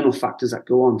external factors that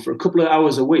go on. For a couple of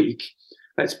hours a week,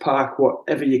 let's park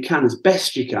whatever you can, as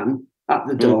best you can, at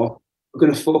the door. We're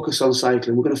going to focus on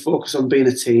cycling. We're going to focus on being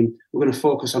a team. We're going to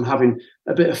focus on having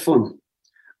a bit of fun.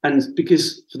 And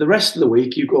because for the rest of the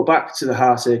week, you go back to the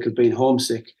heartache of being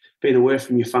homesick, being away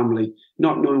from your family,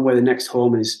 not knowing where the next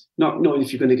home is, not knowing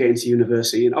if you're going to get into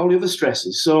university, and all the other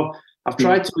stresses. So I've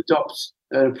tried to adopt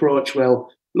an approach,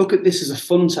 well, look at this as a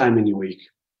fun time in your week.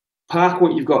 Park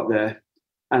what you've got there.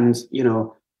 And,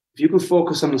 if you can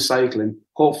focus on the cycling,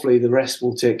 hopefully the rest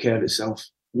will take care of itself.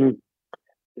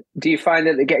 Do you find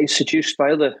that they're getting seduced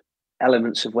by other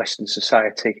elements of Western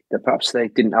society that perhaps they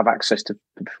didn't have access to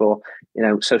before?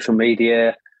 Social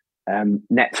media,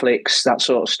 Netflix, that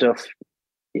sort of stuff.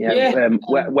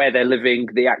 Where they're living,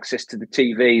 the access to the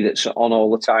TV that's on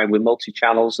all the time with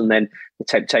multi-channels, and then the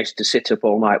temptation to sit up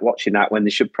all night watching that when they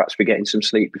should perhaps be getting some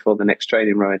sleep before the next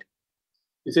training ride.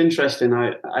 It's interesting.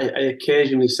 I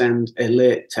occasionally send a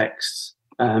late text,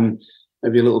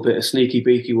 maybe a little bit of sneaky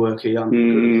beaky work here,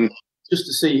 just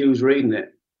to see who's reading it.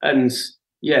 And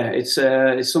yeah, it's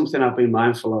something I've been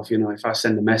mindful of. If I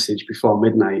send a message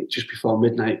just before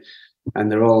midnight,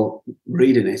 and they're all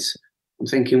reading it, I'm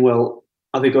thinking, well,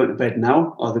 are they going to bed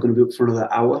now, or are they going to be up for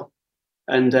another hour?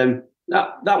 And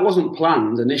that wasn't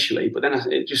planned initially, but then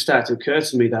it just started to occur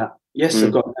to me that yes,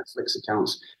 they've got Netflix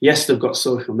accounts. Yes, they've got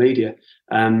social media.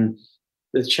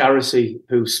 The charity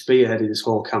who spearheaded this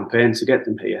whole campaign to get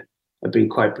them here have been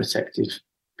quite protective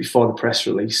before the press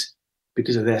release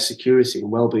because of their security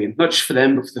and well-being, not just for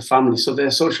them, but for the family. So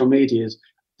their social medias,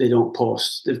 they don't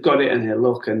post. They've got it and they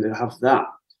look and they have that.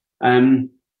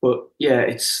 But yeah,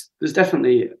 there's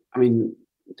definitely,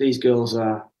 these girls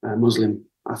are Muslim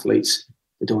athletes.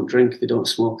 They don't drink, they don't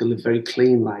smoke, they live very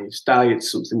clean lives.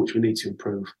 Diet's something which we need to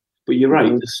improve. But you're right,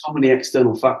 there's so many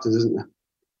external factors, isn't there?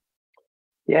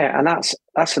 Yeah, and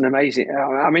that's an amazing.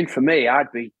 For me,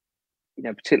 I'd be,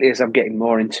 particularly as I'm getting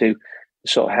more into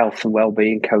sort of health and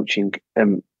well-being coaching,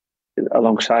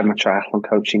 alongside my triathlon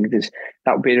coaching,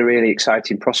 that would be a really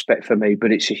exciting prospect for me.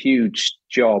 But it's a huge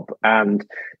job, and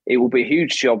it will be a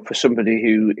huge job for somebody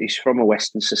who is from a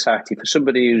Western society, for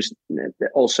somebody who's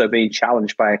also being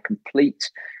challenged by a complete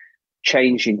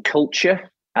change in culture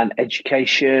and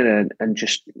education and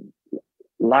just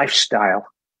lifestyle.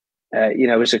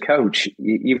 As a coach,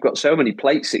 you've got so many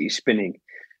plates that you're spinning.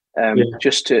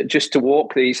 Just to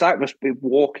walk these, like must be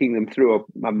walking them through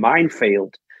a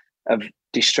minefield of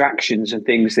distractions and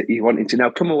things that you wanted to know.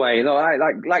 Come away,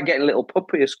 like getting a little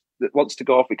puppy that wants to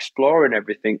go off exploring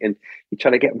everything, and you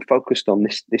try to get them focused on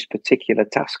this particular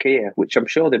task here, which I'm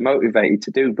sure they're motivated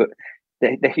to do, but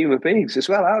they're human beings as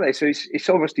well, aren't they? So it's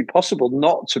almost impossible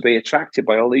not to be attracted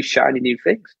by all these shiny new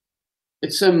things.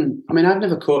 It's I've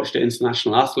never coached an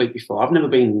international athlete before. I've never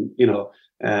been,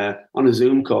 on a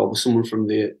Zoom call with someone from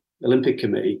the Olympic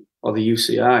Committee or the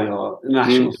UCI or the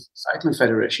National Cycling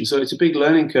Federation. So it's a big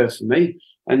learning curve for me.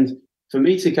 And for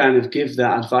me to kind of give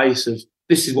that advice of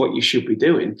this is what you should be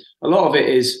doing, a lot of it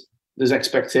is there's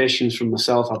expectations from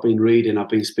myself. I've been reading, I've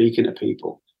been speaking to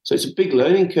people. So it's a big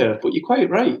learning curve, but you're quite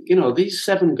right. These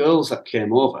 7 girls that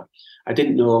came over, I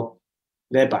didn't know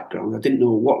their background. I didn't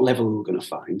know what level we were going to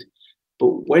find.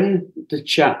 But when the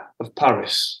chat of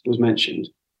Paris was mentioned,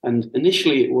 and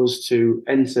initially it was to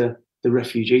enter the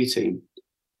refugee team,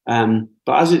 But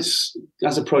as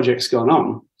the project's gone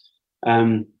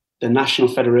on, the National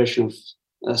Federation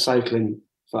of Cycling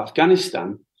for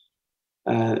Afghanistan,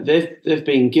 they've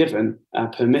been given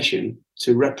permission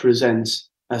to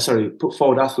put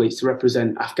forward athletes to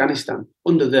represent Afghanistan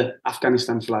under the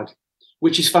Afghanistan flag,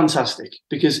 which is fantastic,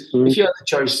 because if you had the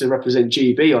choice to represent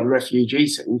GB on a refugee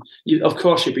team, of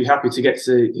course you'd be happy to get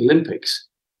to the Olympics,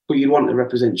 but you'd want to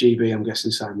represent GB, I'm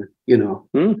guessing, Simon.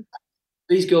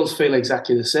 These girls feel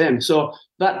exactly the same. So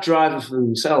that driver for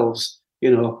themselves,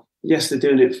 yes, they're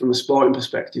doing it from a sporting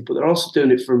perspective, but they're also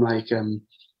doing it from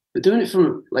they're doing it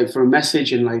from a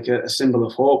message and a symbol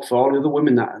of hope for all the other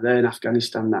women that are there in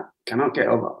Afghanistan that cannot get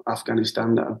over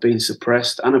Afghanistan, that have been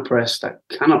suppressed and oppressed, that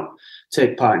cannot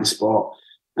take part in sport.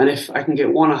 And if I can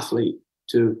get one athlete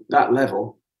to that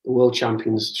level, the World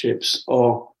Championships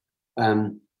or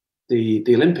the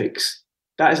Olympics,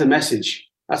 that is a message.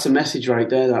 That's a message right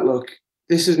there that, look,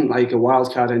 this isn't like a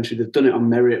wildcard entry. They've done it on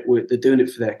merit. They're doing it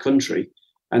for their country.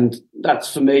 And that,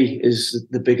 for me, is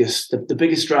the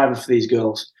biggest driver for these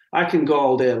girls. I can go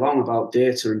all day long about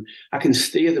data and I can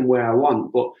steer them where I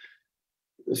want. But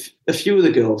a few of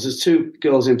the girls, there's two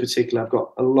girls in particular, I've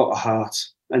got a lot of heart.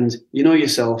 And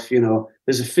yourself,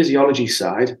 there's a physiology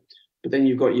side, but then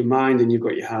you've got your mind and you've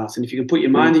got your heart. And if you can put your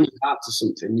mind and your heart to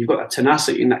something, you've got that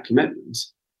tenacity and that commitment,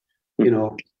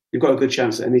 you've got a good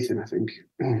chance at anything, I think.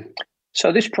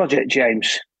 So this project,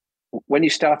 James, when you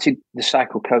started the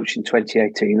cycle coach in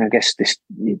 2018, I guess this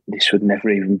would never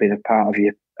even been a part of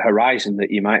your horizon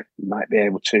that you might be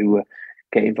able to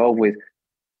get involved with.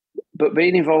 But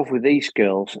being involved with these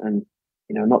girls and,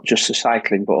 not just the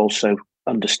cycling, but also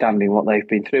understanding what they've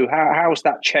been through, how has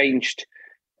that changed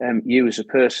you as a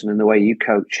person and the way you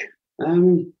coach?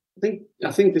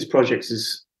 I think this project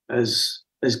is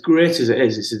as great as it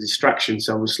is. It's a distraction.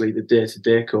 So obviously the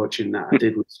day-to-day coaching that I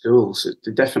did with schools,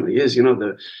 it definitely is.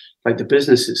 The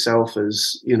business itself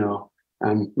is,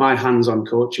 my hands-on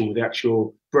coaching with the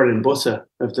actual bread and butter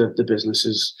of the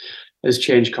business has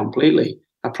changed completely.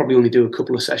 I probably only do a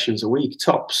couple of sessions a week,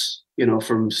 tops,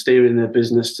 from steering the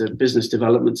business to business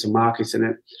development to marketing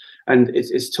it. And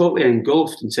it's totally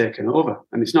engulfed and taken over.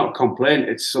 And it's not a complaint.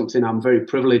 It's something I'm very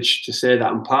privileged to say that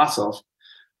I'm part of.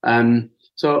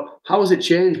 So how has it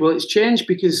changed? Well, it's changed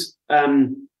because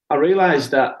I realised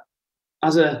that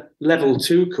as a level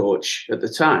 2 coach at the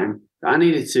time, I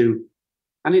needed to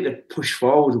push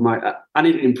forward. I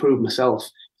need to improve myself.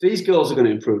 If these girls are going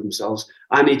to improve themselves,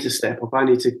 I need to step up. I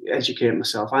need to educate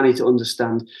myself. I need to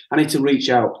understand. I need to reach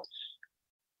out.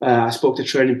 I spoke to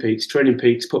Training Peaks. Training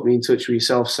Peaks put me in touch with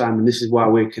yourself, Simon. This is why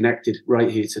we're connected right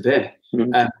here today.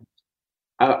 Mm-hmm.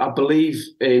 I believe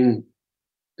in,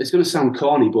 it's going to sound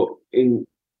corny, but in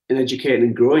educating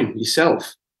and growing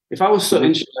yourself. If I was so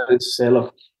interested to say,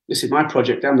 look, this is my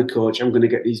project, I'm the coach, I'm going to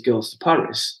get these girls to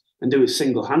Paris and do it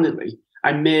single-handedly,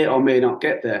 I may or may not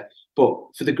get there. But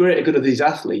for the greater good of these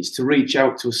athletes, to reach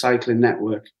out to a cycling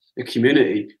network, a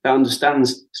community that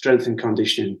understands strength and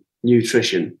conditioning,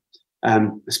 nutrition, a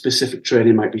specific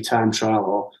training, might be time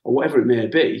trial or whatever it may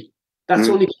be, that's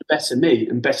only going to better me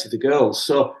and better the girls.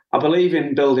 So I believe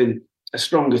in building a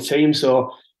stronger team.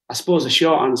 So I suppose the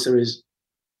short answer is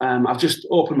I've just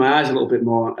opened my eyes a little bit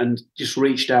more and just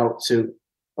reached out to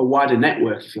a wider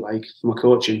network, if you like, for my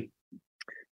coaching.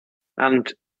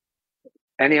 And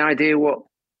any idea what,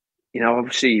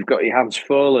 obviously you've got your hands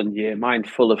full and your mind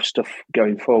full of stuff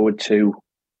going forward to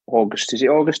August. Is it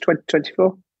August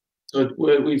 2024? So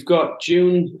we've got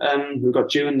June.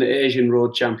 The Asian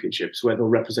Road Championships, where they'll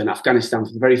represent Afghanistan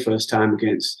for the very first time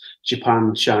against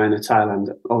Japan, China, Thailand,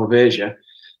 all of Asia.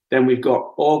 Then we've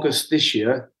got August this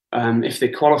year. If they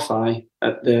qualify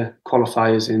at the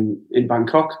qualifiers in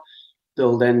Bangkok,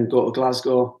 they'll then go to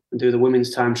Glasgow and do the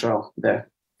women's time trial there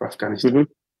for Afghanistan.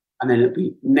 Mm-hmm. And then it'll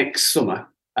be next summer,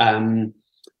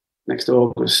 next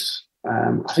August.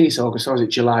 I think it's August, or is it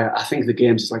July? I think the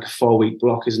games is like a 4-week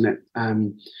block, isn't it?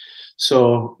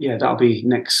 So yeah, that'll be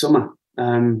next summer,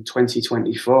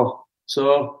 2024.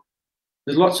 So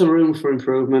there's lots of room for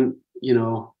improvement.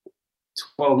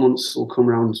 12 months will come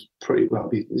around pretty well.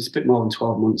 It's a bit more than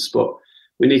 12 months, but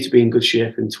we need to be in good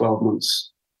shape in 12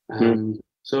 months.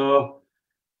 So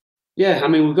yeah,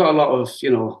 we've got a lot of,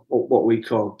 what we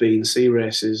call B&C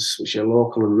races, which are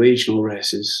local and regional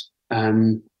races. But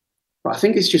I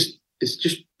think it's just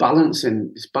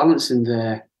balancing. It's balancing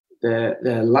their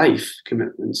life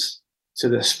commitments to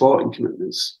their sporting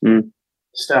commitments.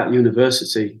 Start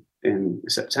university in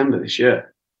September this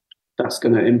year. That's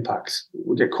going to impact.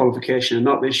 We'll get qualification or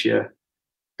not this year,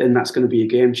 then that's going to be a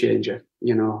game changer,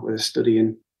 with the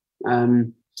studying.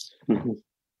 And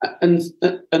And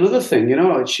another thing,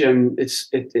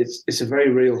 it's a very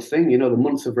real thing. The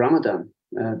month of Ramadan,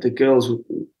 the girls,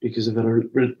 because of their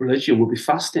religion, will be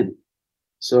fasting.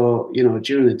 So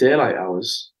during the daylight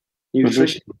hours,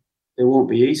 nutrition, they won't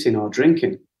be eating or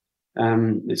drinking.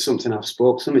 It's something I've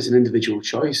spoken to them. It's an individual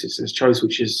choice. It's a choice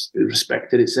which is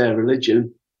respected. It's their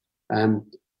religion.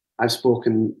 I've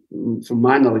spoken from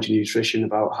my knowledge of nutrition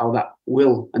about how that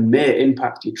will and may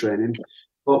impact your training.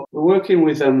 But we're working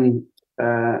with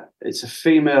it's a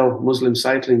female Muslim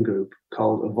cycling group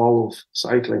called Evolve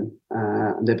Cycling,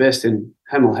 and they're based in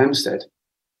Hemel Hempstead.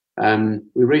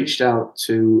 We reached out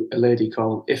to a lady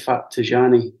called Ifat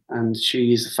Tajani, and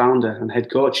she's the founder and head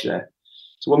coach there.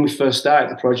 So when we first started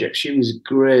the project, she was a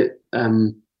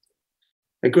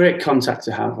great contact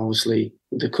to have. Obviously,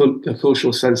 the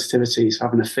cultural sensitivities,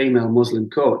 having a female Muslim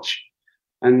coach,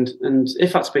 and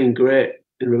Ifat's been great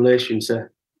in relation to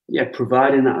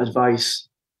providing that advice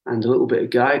and a little bit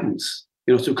of guidance,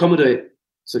 to accommodate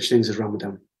such things as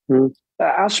Ramadan.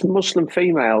 As Muslim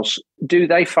females, do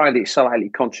they find it slightly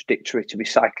contradictory to be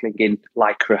cycling in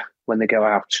lycra when they go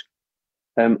out?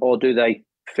 Or do they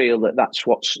feel that that's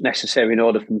what's necessary in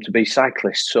order for them to be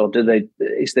cyclists? Or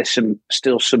is there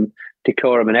still some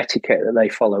decorum and etiquette that they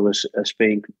follow as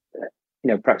being,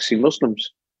 practicing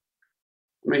Muslims?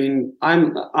 I mean,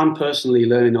 I'm personally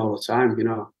learning all the time,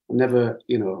 I never,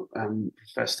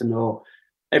 profess to know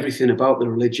everything about the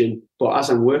religion, but as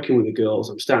I'm working with the girls,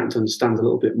 I'm starting to understand a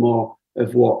little bit more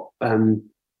of what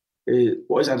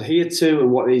is adhered to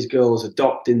and what these girls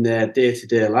adopt in their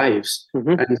day-to-day lives.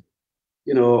 And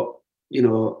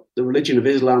the religion of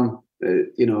Islam,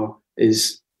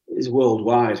 is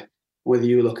worldwide. Whether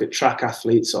you look at track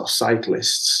athletes or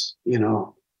cyclists,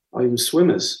 or even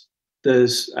swimmers,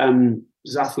 there's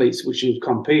athletes which have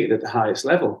competed at the highest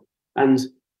level, and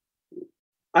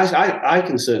I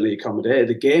can certainly accommodate.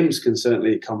 The games can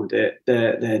certainly accommodate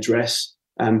their dress.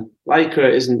 Lycra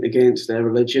isn't against their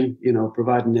religion,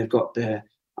 providing they've got their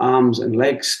arms and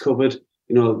legs covered.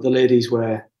 The ladies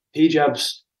wear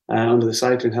hijabs under the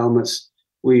cycling helmets.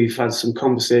 We've had some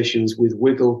conversations with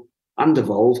Wiggle and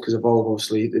Evolve, because Evolve,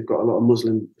 obviously, they've got a lot of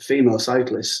Muslim female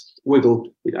cyclists. Wiggle,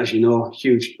 as you know,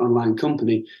 huge online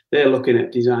company. They're looking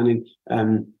at designing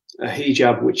a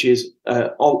hijab which is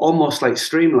almost like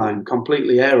streamlined,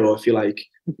 completely aero, if you like.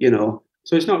 So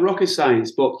it's not rocket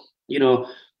science, but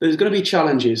there's going to be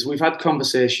challenges. We've had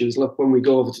conversations. Look, when we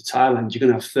go over to Thailand, you're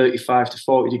going to have 35 to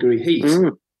 40 degree heat.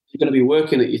 You're going to be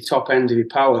working at your top end of your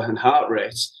power and heart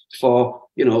rate for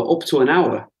up to an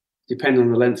hour, depending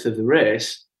on the length of the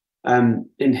race,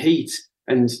 in heat,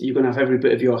 and you're going to have every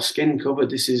bit of your skin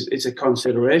covered. It's a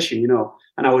consideration,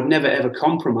 and I would never ever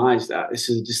compromise that. This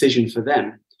is a decision for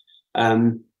them.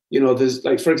 There's,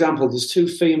 like, for example, there's two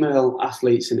female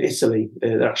athletes in Italy.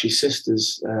 They're actually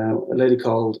sisters. A lady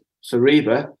called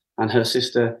Fariba and her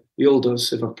sister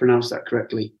Yildiz, if I've pronounced that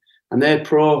correctly. And they're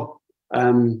pro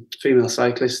female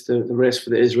cyclists. The race for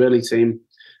the Israeli team.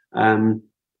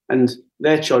 And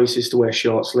their choice is to wear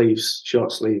short sleeve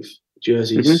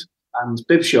jerseys and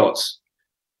bib shorts.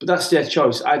 But that's their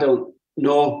choice. I don't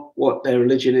know what their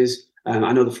religion is.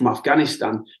 I know they're from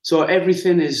Afghanistan. So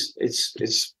everything it's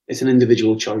an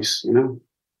individual choice,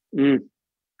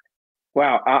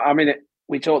 Wow. I mean,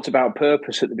 we talked about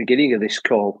purpose at the beginning of this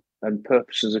call, and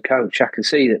purpose as a coach. I can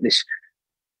see that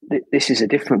this is a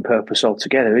different purpose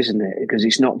altogether, isn't it? Because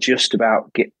it's not just about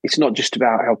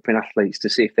helping athletes to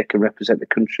see if they can represent the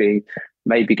country,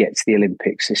 maybe get to the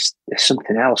Olympics. There's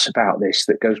something else about this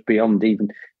that goes beyond even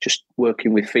just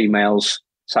working with females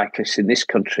cyclists in this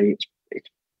country. It's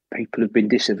people have been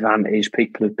disadvantaged,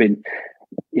 people have been,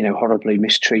 horribly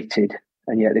mistreated,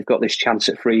 and yet they've got this chance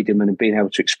at freedom and being able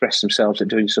to express themselves and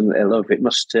doing something they love. It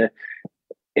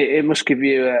must give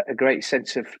you a great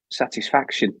sense of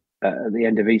satisfaction at the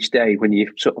end of each day when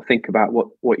you sort of think about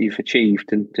what you've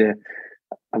achieved and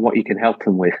what you can help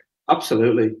them with.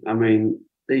 Absolutely. I mean,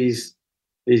 these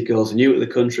girls are new to the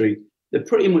country. They're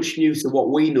pretty much new to what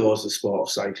we know as the sport of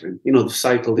cycling. They've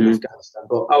cycled in Afghanistan,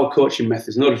 but our coaching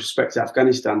methods, no disrespect to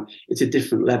Afghanistan, it's a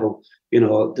different level.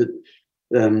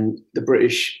 The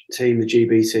British team, the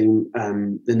GB team,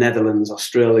 the Netherlands,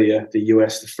 Australia, the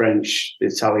US, the French, the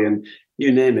Italian, you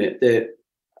name it. The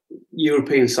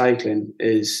European cycling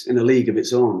is in a league of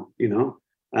its own.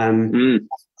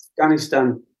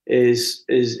 Afghanistan is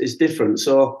different.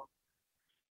 So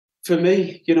for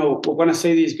me, when I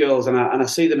see these girls and I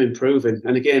see them improving,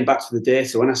 and again back to the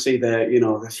data, when I see their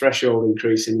the threshold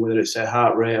increasing, whether it's their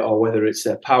heart rate or whether it's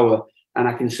their power, and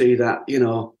I can see that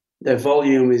their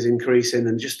volume is increasing,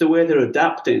 and just the way they're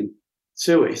adapting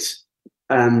to it,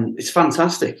 it's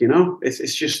fantastic.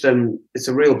 It's just it's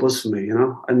a real buzz for me.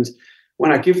 And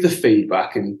when I give the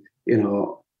feedback and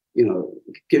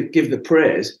give the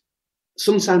praise,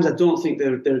 sometimes I don't think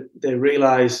they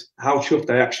realise how chuffed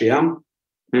I actually am.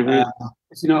 Mm-hmm.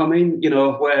 If you know what I mean?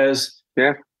 Whereas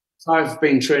Yeah. I've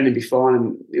been training before,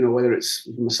 and whether it's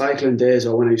from my cycling days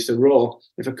or when I used to row,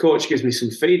 if a coach gives me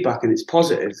some feedback and it's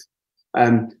positive,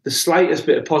 the slightest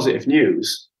bit of positive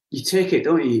news, you take it,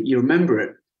 don't you? You remember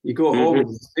it. You go home and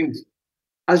you think,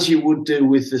 as you would do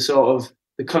with the sort of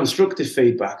the constructive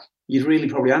feedback, you'd really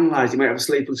probably analyse. You might have a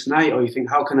sleepless night, or you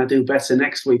think, how can I do better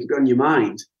next week? Go on your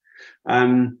mind.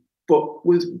 But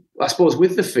with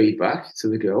the feedback to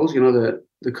the girls,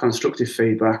 the constructive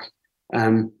feedback,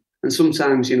 and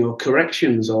sometimes,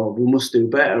 corrections, or we must do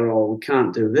better, or we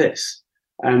can't do this.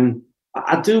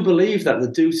 I do believe that they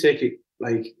do take it,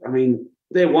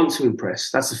 they want to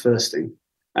impress. That's the first thing.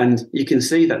 And you can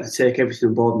see that they take everything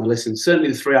on board and they listen.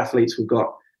 Certainly the 3 athletes we've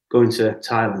got going to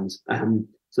Thailand, so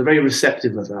they're very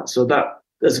receptive of that. So that,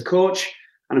 as a coach,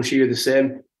 and I'm sure you're the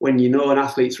same, when an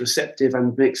athlete's receptive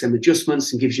and makes some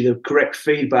adjustments and gives you the correct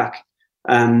feedback,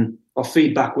 or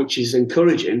feedback which is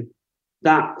encouraging,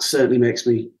 that certainly makes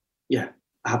me, a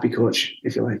happy coach,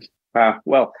 if you like.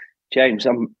 Well, James,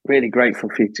 I'm really grateful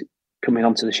for you coming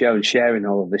onto the show and sharing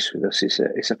all of this with us.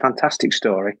 It's a fantastic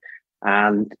story,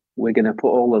 and we're going to put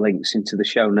all the links into the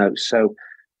show notes so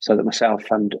that myself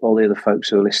and all the other folks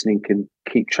who are listening can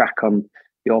keep track on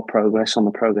your progress, on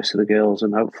the progress of the girls,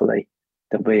 and hopefully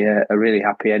there'll be a really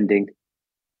happy ending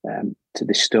to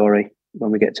this story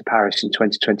when we get to Paris in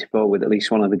 2024, with at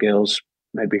least one of the girls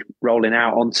maybe rolling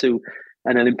out onto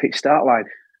an Olympic start line.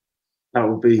 That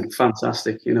would be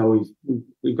fantastic.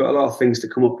 We've got a lot of things to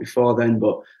come up before then,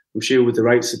 but I'm sure with the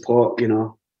right support,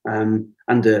 and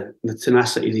the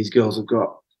tenacity these girls have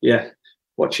got,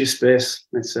 watch your space.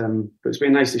 But it's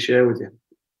been nice to share with you.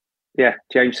 Yeah,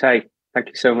 James, hey, thank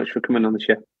you so much for coming on the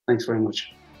show. Thanks very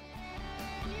much.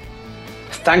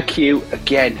 Thank you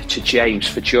again to James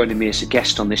for joining me as a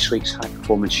guest on this week's High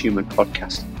Performance Human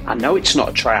podcast. I know it's not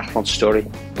a triathlon story,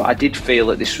 but I did feel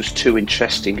that this was too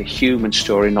interesting a human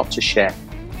story not to share.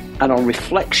 And on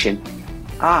reflection,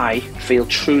 I feel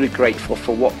truly grateful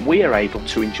for what we are able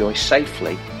to enjoy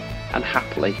safely and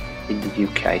happily in the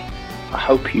UK. I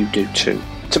hope you do too.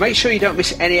 To make sure you don't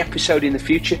miss any episode in the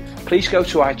future, please go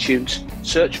to iTunes,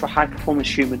 search for High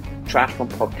Performance Human Triathlon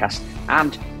Podcast,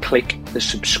 and click the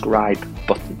subscribe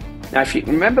button. Now, if you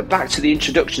remember back to the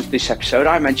introduction to this episode,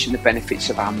 I mentioned the benefits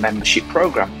of our membership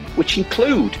program, which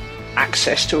include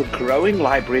access to a growing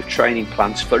library of training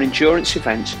plans for endurance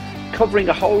events covering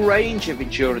a whole range of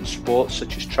endurance sports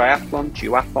such as triathlon,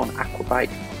 duathlon,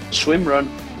 aquabike, swim run,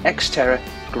 Xterra,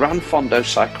 Gran Fondo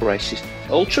cycle races,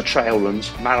 ultra trail runs,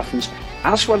 marathons,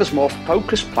 as well as more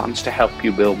focused plans to help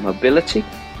you build mobility,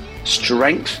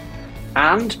 strength,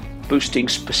 and boosting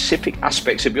specific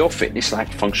aspects of your fitness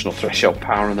like functional threshold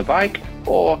power on the bike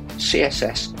or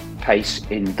CSS pace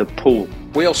in the pool.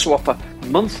 We also offer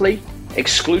monthly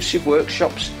exclusive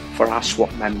workshops for our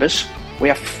SWAT members. We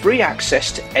have free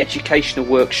access to educational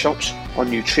workshops on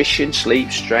nutrition,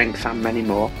 sleep, strength, and many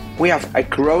more. We have a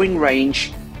growing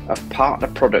range of partner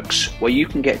products where you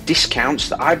can get discounts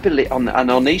that I believe on, and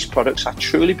on these products I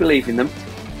truly believe in them.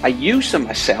 I use them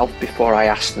myself before I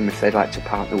ask them if they'd like to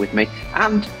partner with me,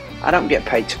 and I don't get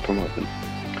paid to promote them.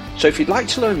 So if you'd like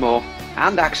to learn more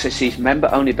and access these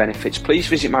member-only benefits, please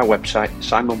visit my website,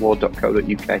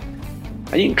 simonward.co.uk,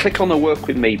 and you can click on the Work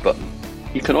With Me button.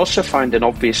 You can also find an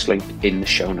obvious link in the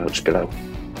show notes below.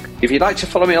 If you'd like to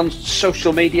follow me on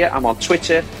social media, I'm on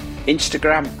Twitter,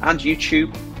 Instagram, and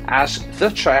YouTube as The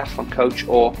Triathlon Coach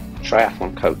or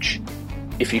Triathlon Coach.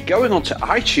 If you're going onto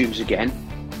iTunes again,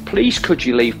 please could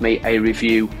you leave me a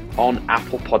review on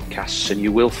Apple Podcasts, and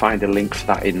you will find a link for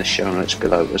that in the show notes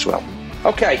below as well.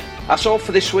 Okay, that's all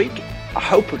for this week. I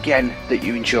hope again that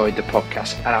you enjoyed the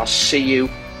podcast, and I'll see you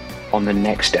on the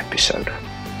next episode.